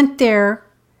sent there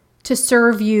to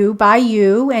serve you by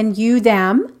you, and you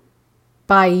them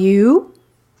by you.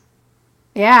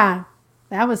 Yeah,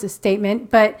 that was a statement.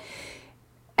 But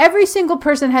every single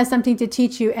person has something to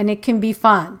teach you, and it can be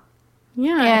fun.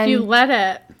 Yeah, and if you let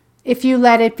it. If you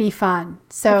let it be fun.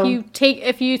 So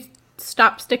if you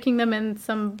stop sticking them in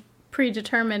some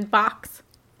predetermined box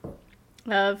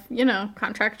of,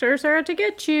 contractors are out to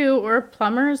get you, or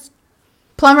plumbers.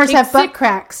 Plumbers have butt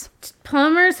cracks.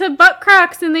 Plumbers have butt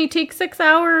cracks, and they take 6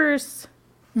 hours.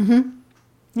 Mm-hmm.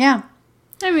 Yeah.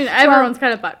 I mean, everyone's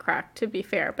got a butt crack, to be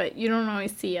fair, but you don't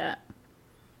always see it.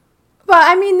 Well,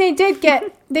 I mean, they did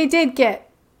get,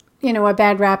 a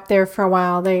bad rap there for a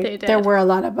while. They did. There were a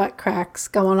lot of butt cracks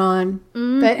going on.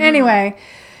 Mm-hmm. But anyway,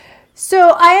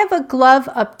 so I have a glove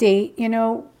update.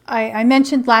 I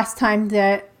mentioned last time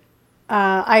that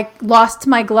I lost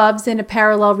my gloves in a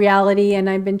parallel reality, and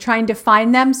I've been trying to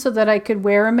find them so that I could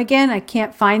wear them again. I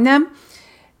can't find them.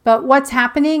 But what's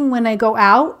happening when I go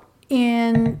out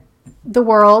in the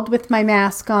world with my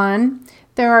mask on,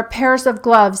 there are pairs of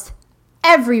gloves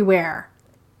everywhere.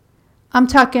 I'm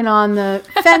talking on the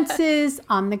fences,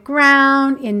 on the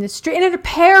ground, in the street, and it are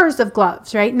pairs of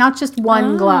gloves, right? Not just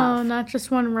one glove. Oh, not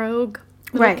just one rogue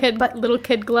little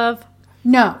kid glove.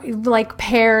 No, like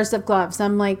pairs of gloves.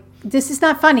 I'm like, this is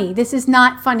not funny. This is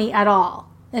not funny at all.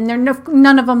 And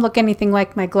none of them look anything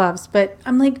like my gloves. But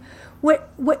I'm like, what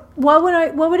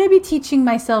would I be teaching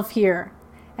myself here?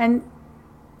 And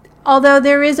although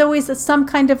there is always some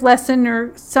kind of lesson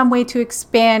or some way to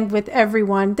expand with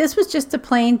everyone, this was just a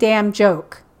plain damn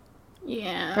joke.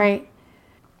 Yeah. Right?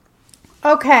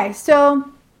 Okay,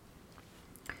 so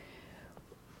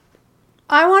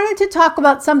I wanted to talk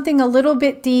about something a little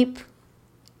bit deep,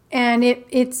 and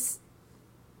it's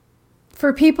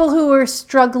for people who are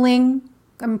struggling,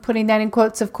 I'm putting that in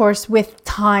quotes, of course, with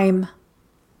time.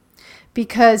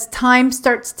 Because time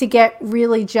starts to get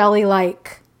really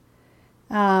jelly-like.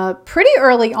 Pretty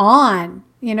early on.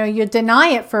 You deny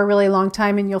it for a really long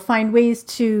time and you'll find ways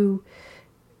to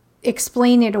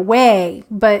explain it away.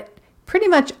 But pretty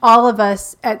much all of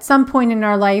us at some point in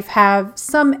our life have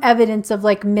some evidence of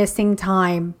like missing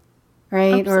time,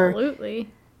 right? Absolutely.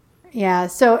 Yeah.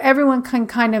 So everyone can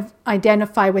kind of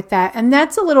identify with that. And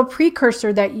that's a little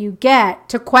precursor that you get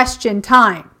to question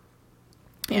time.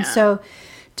 Yeah. And so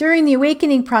during the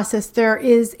awakening process, there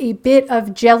is a bit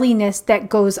of jelliness that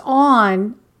goes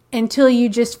on until you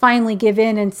just finally give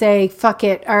in and say, fuck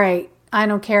it. All right. I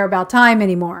don't care about time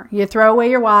anymore. You throw away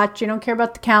your watch. You don't care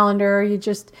about the calendar. You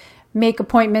just make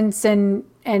appointments and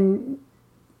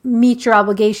meet your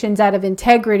obligations out of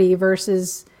integrity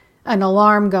versus an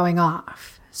alarm going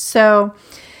off. So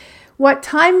what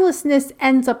timelessness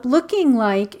ends up looking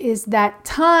like is that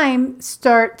time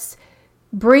starts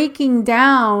breaking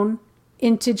down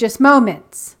into just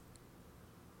moments.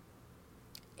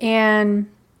 And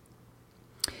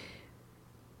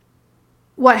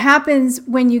what happens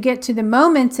when you get to the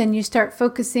moments and you start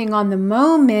focusing on the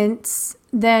moments,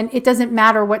 then it doesn't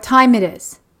matter what time it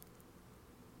is.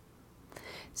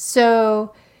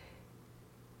 So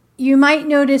you might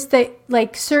notice that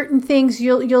like certain things,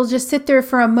 you'll just sit there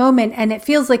for a moment and it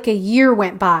feels like a year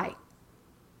went by.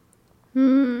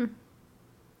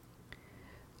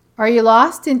 Are you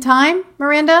lost in time,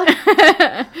 Miranda?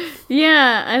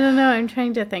 Yeah, I don't know. I'm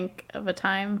trying to think of a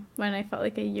time when I felt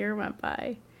like a year went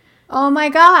by. Oh my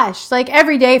gosh. Like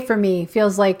every day for me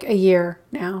feels like a year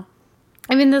now.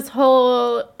 I mean, this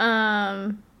whole,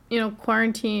 quarantine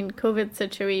COVID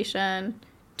situation,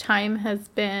 time has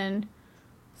been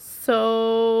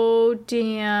so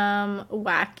damn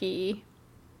wacky.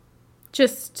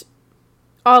 Just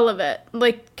all of it.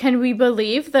 Like, can we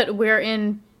believe that we're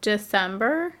in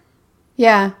December?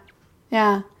 Yeah.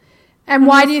 Yeah. And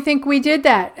why do you think we did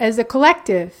that as a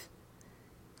collective?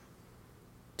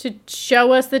 To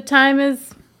show us that time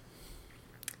is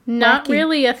not wacky.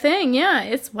 Really a thing. Yeah,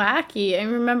 it's wacky. I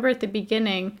remember at the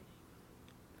beginning,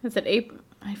 was it April?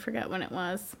 I forgot when it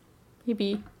was.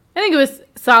 Maybe, I think it was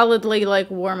solidly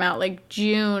like warm out, like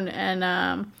June. And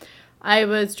I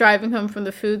was driving home from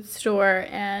the food store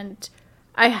and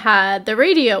I had the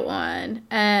radio on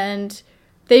and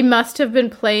they must have been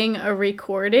playing a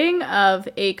recording of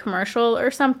a commercial or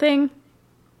something.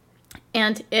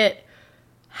 And it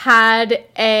had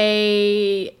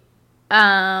a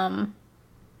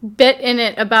bit in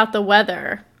it about the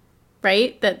weather,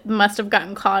 right? That must have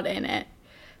gotten caught in it.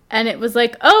 And it was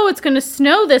like, oh, it's going to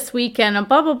snow this weekend and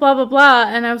blah, blah, blah, blah, blah.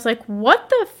 And I was like, what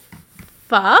the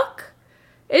fuck?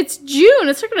 It's June.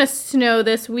 It's not going to snow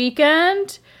this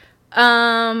weekend.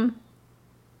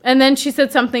 And then she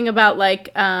said something about like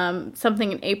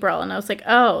something in April. And I was like,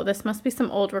 oh, this must be some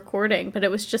old recording. But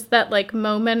it was just that like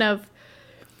moment of,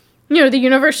 the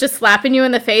universe just slapping you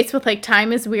in the face with like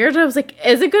time is weird. I was like,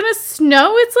 is it going to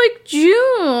snow? It's like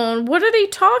June. What are they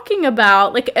talking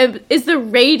about? Like, is the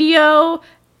radio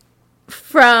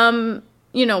from,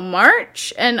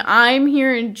 March and I'm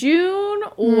here in June?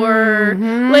 Or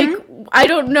like, I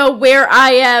don't know where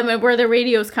I am and where the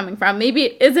radio is coming from. Maybe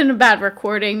it isn't a bad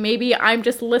recording. Maybe I'm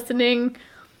just listening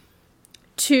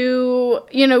to,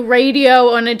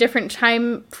 radio on a different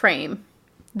time frame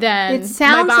than it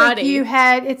sounds my body.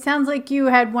 It sounds like you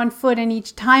had one foot in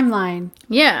each timeline.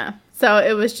 Yeah. So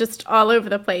it was just all over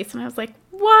the place. And I was like,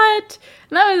 what?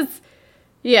 And that was,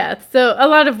 yeah. So a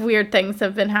lot of weird things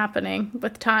have been happening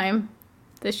with time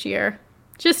this year.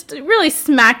 Just really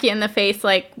smack you in the face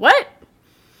like, what?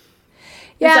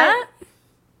 Yeah.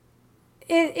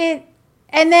 Is that?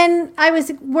 And then I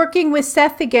was working with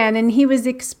Seth again, and he was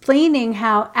explaining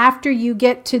how after you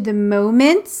get to the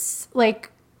moments,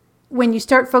 like when you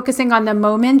start focusing on the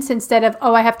moments instead of,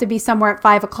 oh, I have to be somewhere at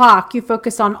 5 o'clock, you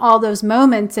focus on all those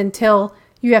moments until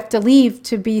you have to leave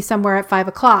to be somewhere at 5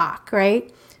 o'clock, right?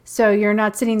 So you're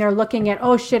not sitting there looking at,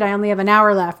 oh shit, I only have an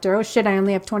hour left, or oh shit, I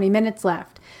only have 20 minutes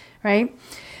left, right?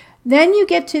 Then you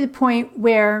get to the point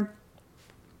where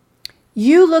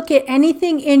you look at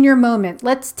anything in your moment.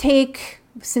 Let's take,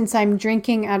 since I'm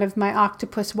drinking out of my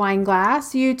octopus wine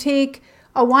glass, you take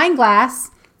a wine glass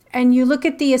and you look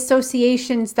at the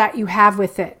associations that you have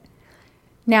with it.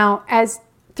 Now, as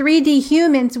 3D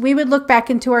humans, we would look back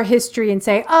into our history and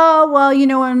say, oh, well, you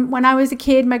know, when I was a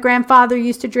kid, my grandfather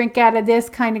used to drink out of this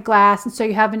kind of glass. And so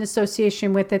you have an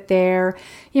association with it there.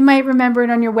 You might remember it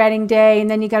on your wedding day, and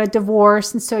then you got a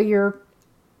divorce. And so you're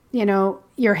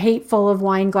hateful of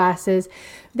wine glasses.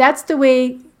 That's the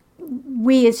way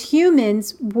we as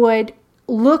humans would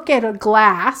look at a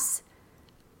glass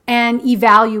and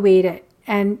evaluate it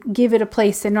and give it a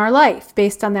place in our life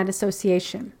based on that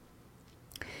association.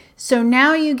 So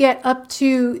now you get up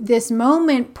to this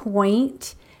moment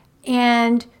point,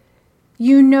 and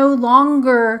you no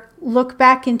longer look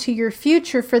back into your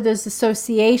future for those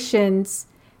associations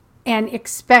and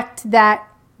expect that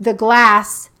the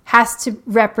glass has to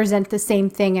represent the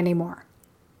same thing anymore.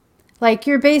 Like,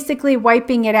 you're basically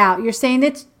wiping it out. You're saying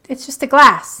it's just a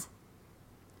glass,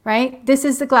 right? This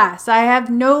is the glass. I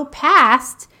have no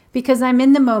past because I'm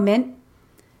in the moment,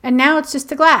 and now it's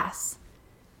just a glass.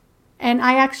 And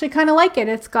I actually kind of like it.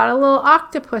 It's got a little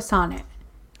octopus on it.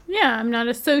 Yeah, I'm not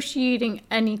associating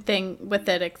anything with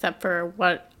it except for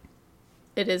what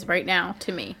it is right now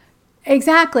to me.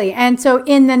 Exactly. And so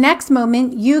in the next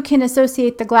moment, you can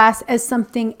associate the glass as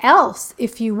something else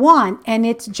if you want, and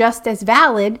it's just as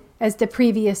valid as the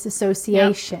previous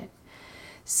association. Yep.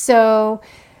 So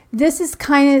this is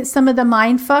kind of some of the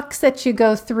mind fucks that you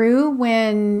go through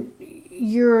when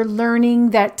you're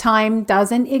learning that time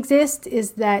doesn't exist,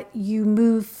 is that you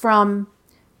move from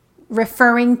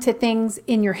referring to things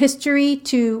in your history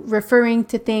to referring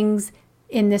to things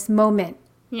in this moment.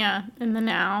 Yeah, in the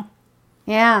now.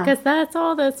 Yeah. Because that's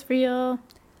all that's real.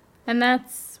 And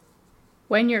that's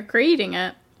when you're creating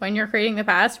it. When you're creating the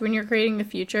past, when you're creating the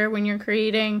future, when you're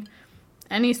creating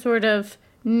any sort of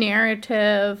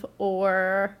narrative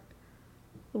or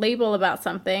label about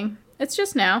something. It's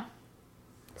just now.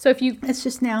 So it's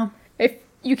just now. If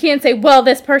you can't say, well,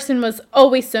 this person was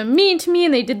always so mean to me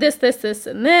and they did this, this, this,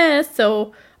 and this,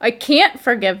 so I can't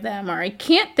forgive them or I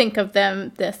can't think of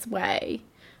them this way.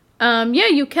 Yeah,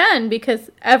 you can,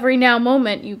 because every now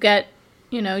moment you get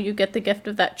the gift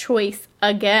of that choice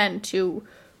again to,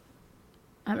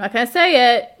 I'm not going to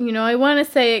say it. I want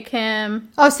to say it, Kim.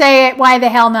 Oh, say it. Why the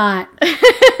hell not?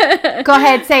 Go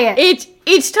ahead, say it.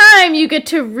 Each time you get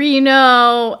to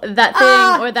re-know that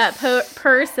thing or that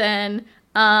person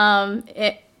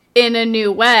in a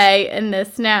new way in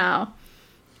this now.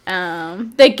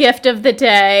 The gift of the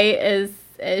day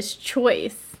is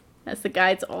choice, as the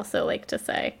guides also like to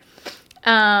say.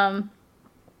 So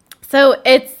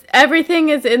everything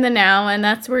is in the now, and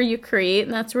that's where you create,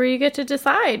 and that's where you get to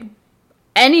decide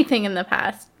anything in the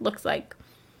past looks like.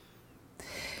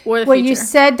 Or the future. You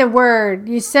said the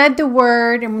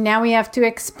word. And now we have to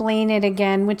explain it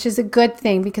again, which is a good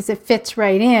thing because it fits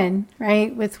right in,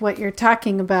 right, with what you're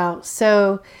talking about.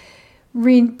 So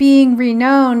being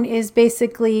renowned is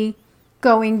basically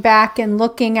going back and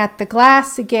looking at the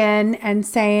glass again and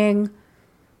saying,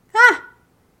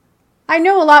 I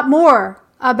know a lot more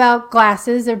about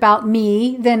glasses, about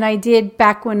me, than I did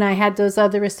back when I had those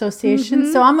other associations.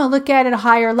 Mm-hmm. So I'm going to look at it at a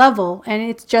higher level, and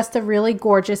it's just a really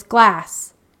gorgeous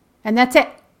glass. And that's it.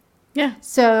 Yeah.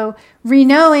 So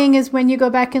reknowing is when you go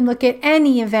back and look at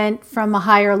any event from a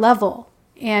higher level.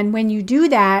 And when you do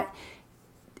that,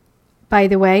 by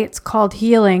the way, it's called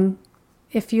healing.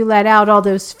 If you let out all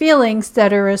those feelings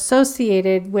that are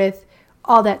associated with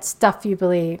all that stuff you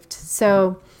believed.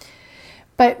 So,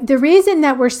 but the reason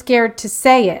that we're scared to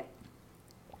say it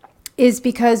is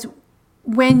because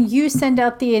when you send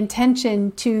out the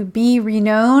intention to be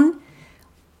reknown,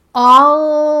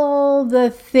 all the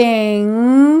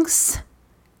things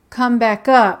come back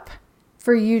up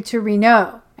for you to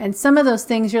reknow. And some of those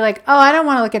things you're like, oh, I don't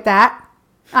want to look at that.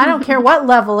 I don't care what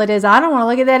level it is. I don't want to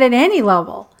look at that at any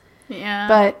level.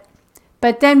 Yeah.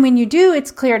 But then when you do,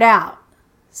 it's cleared out.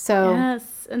 So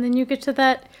yes. And then you get to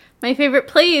that, my favorite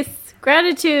place,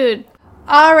 gratitude.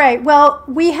 All right. Well,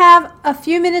 we have a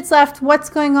few minutes left. What's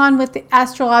going on with the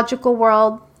astrological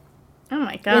world? Oh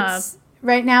my God.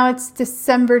 Right now it's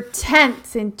December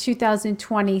 10th in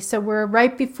 2020. So we're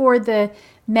right before the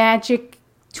magic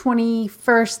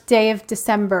 21st day of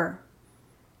December?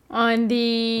 On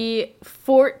the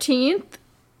 14th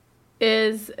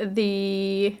is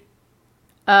the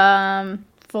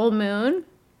full moon.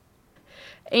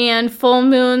 And full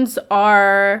moons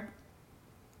are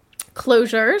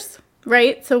closures,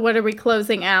 right? So what are we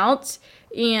closing out?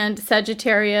 And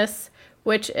Sagittarius,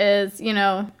 which is,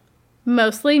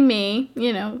 mostly me,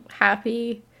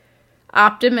 happy,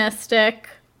 optimistic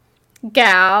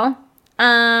gal.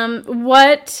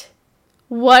 What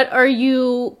are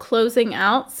you closing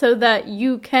out so that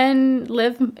you can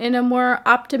live in a more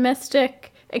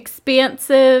optimistic,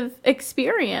 expansive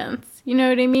experience? You know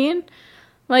what I mean?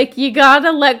 Like, you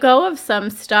gotta let go of some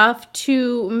stuff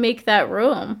to make that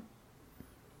room.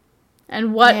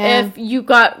 And what if you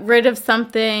got rid of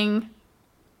something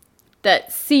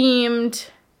that seemed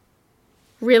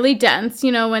really dense?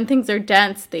 When things are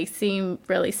dense, they seem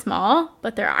really small,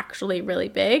 but they're actually really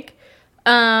big.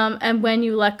 And when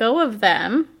you let go of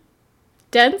them,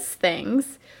 dense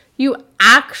things, you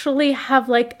actually have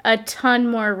like a ton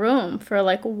more room for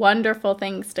like wonderful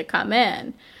things to come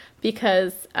in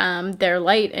because they're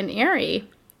light and airy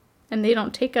and they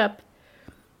don't take up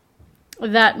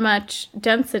that much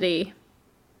density.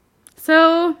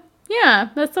 So, yeah,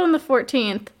 that's on the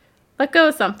 14th. Let go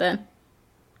of something.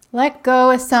 Let go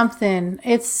of something.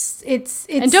 It seems...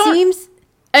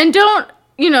 And don't,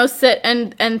 sit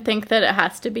and think that it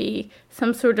has to be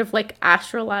some sort of, like,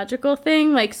 astrological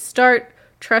thing. Like, start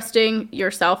trusting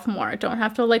yourself more. Don't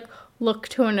have to, like, look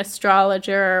to an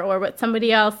astrologer or what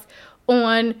somebody else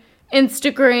on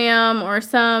Instagram or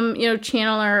some,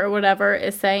 channeler or whatever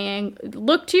is saying.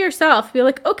 Look to yourself. Be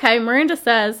like, okay, Miranda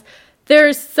says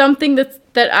there's something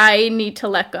that I need to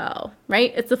let go,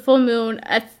 right? It's a full moon.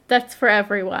 That's for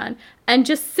everyone. And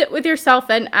just sit with yourself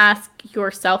and ask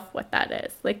yourself what that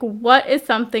is. Like, what is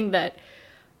something that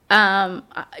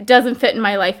doesn't fit in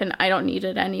my life and I don't need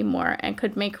it anymore and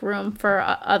could make room for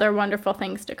other wonderful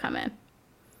things to come in?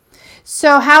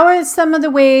 So how are some of the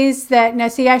ways that, now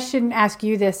see, I shouldn't ask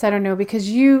you this, I don't know, because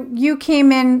you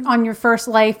came in on your first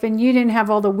life and you didn't have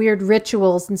all the weird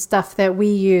rituals and stuff that we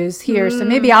use here. So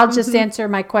maybe I'll just answer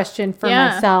my question for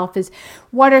myself is,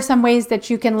 what are some ways that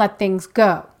you can let things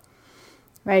go?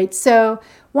 Right? So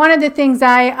one of the things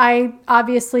I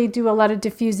obviously do a lot of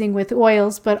diffusing with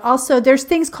oils, but also there's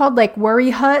things called like worry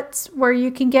huts where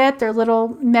you can get, they're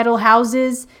little metal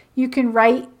houses. You can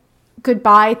write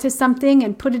goodbye to something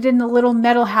and put it in the little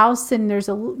metal house, and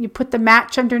you put the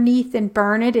match underneath and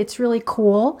burn it. It's really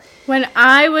cool. When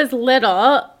I was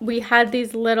little, we had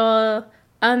these little,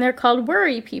 they're called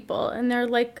worry people, and they're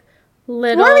like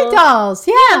little worry dolls.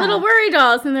 Yeah, little worry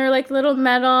dolls, and they're like little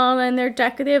metal, and they're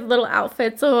decorative little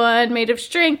outfits on made of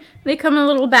string. They come in a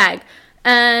little bag,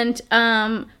 and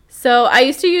so I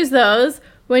used to use those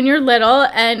when you're little.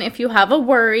 And if you have a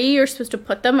worry, you're supposed to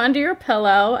put them under your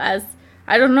pillow as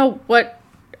I don't know what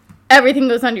everything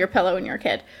goes under your pillow when you're a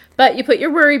kid, but you put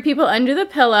your worry people under the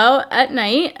pillow at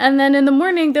night, and then in the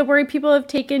morning, the worry people have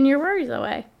taken your worries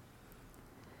away.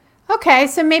 Okay,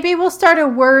 so maybe we'll start a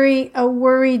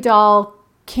worry doll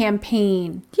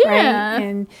campaign, yeah. Right?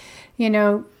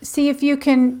 And see if you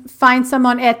can find some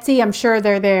on Etsy. I'm sure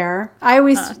they're there. I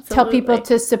always tell people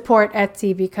to support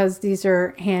Etsy because these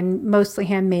are mostly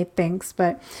handmade things,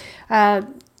 but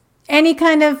any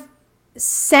kind of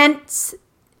scents,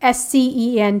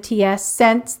 SCENTS,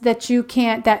 scents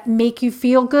that make you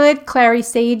feel good. Clary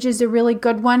Sage is a really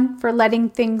good one for letting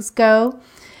things go.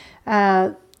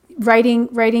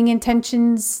 Writing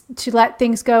intentions to let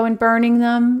things go and burning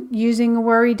them, using a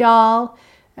worry doll,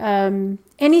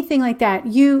 anything like that.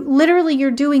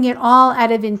 You're doing it all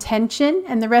out of intention,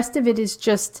 and the rest of it is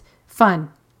just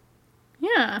fun.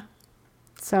 Yeah.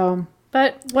 So.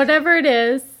 But whatever it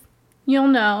is, you'll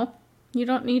know. You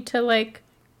don't need to, like,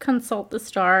 consult the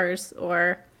stars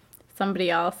or somebody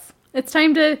else. It's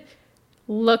time to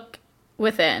look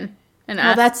within and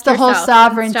ask that's the whole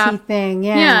sovereignty thing.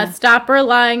 Yeah. Yeah, stop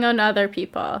relying on other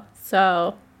people.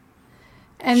 So.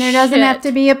 And there doesn't have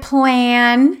to be a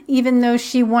plan, even though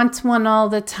she wants one all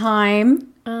the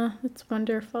time. It's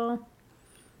wonderful.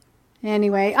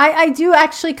 Anyway, I do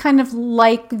actually kind of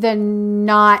like the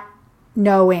not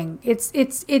knowing. It's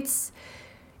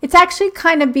actually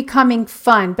kind of becoming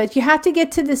fun, but you have to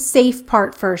get to the safe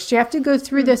part first. You have to go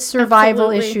through the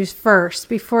survival issues first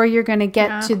before you're going to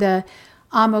get to the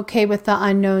I'm okay with the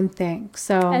unknown thing.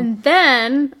 So, and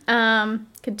then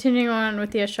continuing on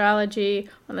with the astrology,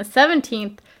 on the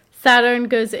 17th, Saturn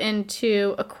goes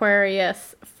into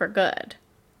Aquarius for good.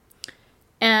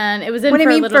 And it was in what do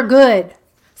you mean for good?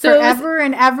 So forever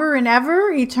and ever and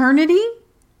ever? Eternity?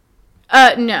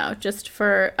 No, just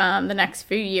for the next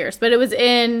few years. But it was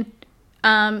in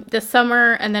this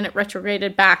summer, and then it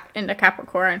retrograded back into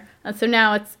Capricorn. And so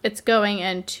now it's going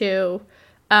into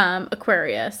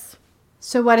Aquarius.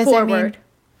 So what does that mean?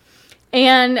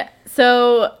 And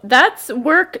so that's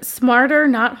work smarter,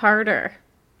 not harder,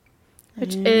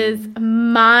 which is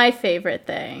my favorite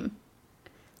thing.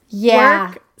 Yeah.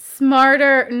 Work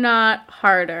smarter, not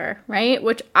harder, right?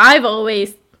 Which I've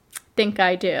always think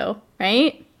I do,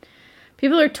 right?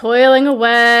 People are toiling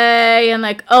away and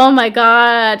like, oh my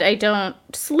God, I don't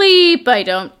sleep, I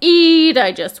don't eat,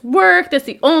 I just work. That's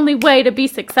the only way to be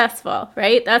successful,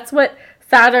 right? That's what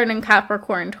Saturn and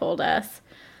Capricorn told us.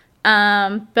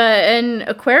 But in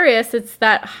Aquarius, it's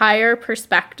that higher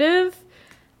perspective.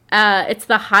 It's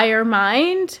the higher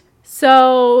mind.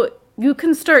 So you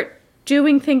can start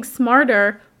doing things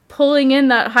smarter, pulling in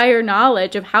that higher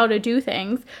knowledge of how to do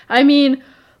things. I mean,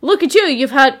 look at you.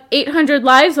 You've had 800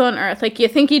 lives on Earth. Like, you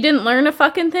think you didn't learn a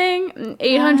fucking thing in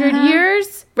 800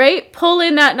 years, right? Pull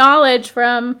in that knowledge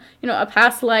from, a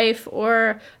past life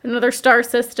or another star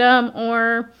system,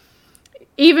 or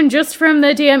even just from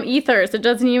the damn ethers. It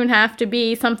doesn't even have to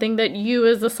be something that you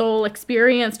as a soul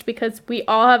experienced, because we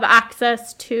all have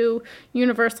access to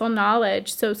universal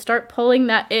knowledge. So start pulling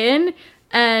that in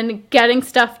and getting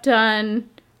stuff done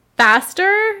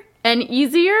faster and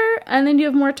easier, and then you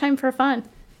have more time for fun.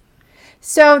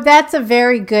 So that's a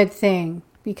very good thing,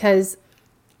 because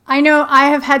I know I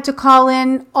have had to call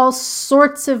in all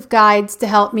sorts of guides to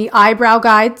help me. Eyebrow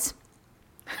guides,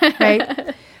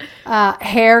 right?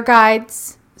 Hair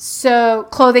guides, so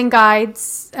clothing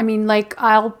guides. I mean, like,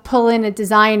 I'll pull in a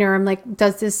designer. I'm like,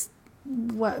 does this,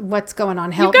 what's going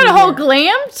on? Help me. You've got a whole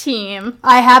glam team.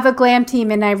 I have a glam team,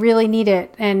 and I really need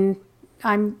it. And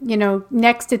I'm,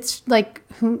 next it's like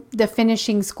the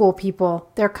finishing school people.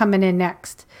 They're coming in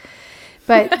next.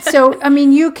 But so, I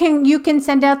mean, you can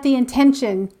send out the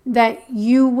intention that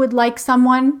you would like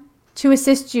someone to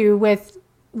assist you with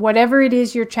whatever it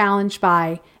is you're challenged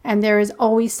by. And there is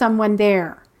always someone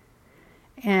there.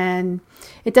 And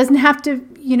it doesn't have to,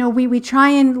 we try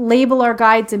and label our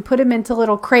guides and put them into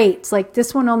little crates. Like,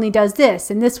 this one only does this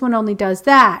and this one only does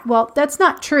that. Well, that's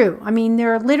not true. I mean,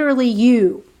 they're literally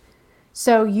you.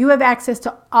 So you have access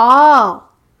to all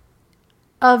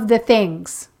of the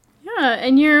things. Yeah,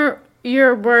 and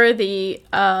you're worthy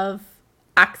of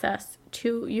access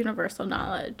to universal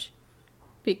knowledge,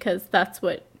 because that's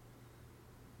what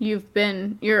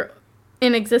you're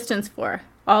in existence for.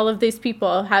 All of these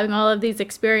people having all of these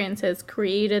experiences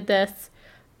created this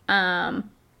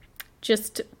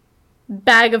just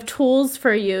bag of tools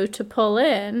for you to pull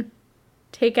in,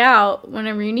 take out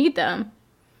whenever you need them.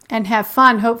 And have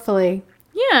fun, hopefully.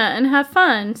 Yeah, and have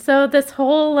fun. So this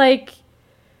whole,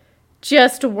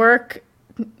 just work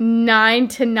 9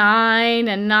 to 9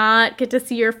 and not get to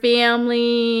see your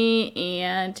family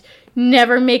and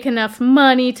never make enough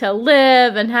money to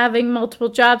live and having multiple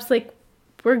jobs,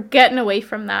 we're getting away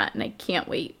from that, and I can't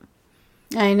wait.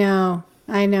 I know.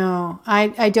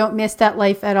 I don't miss that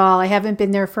life at all. I haven't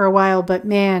been there for a while, but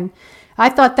man, I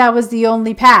thought that was the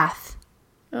only path.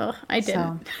 Oh, I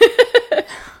didn't. So.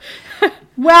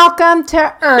 Welcome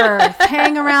to Earth.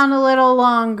 Hang around a little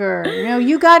longer.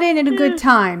 You got in at a good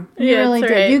time. You really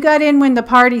did. Right. You got in when the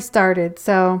party started.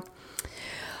 So,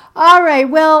 all right.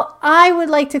 Well, I would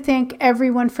like to thank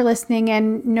everyone for listening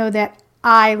and know that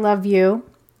I love you.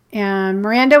 And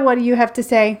Miranda, what do you have to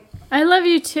say? I love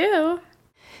you too.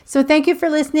 So thank you for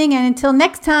listening. And until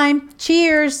next time,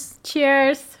 cheers.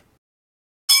 Cheers.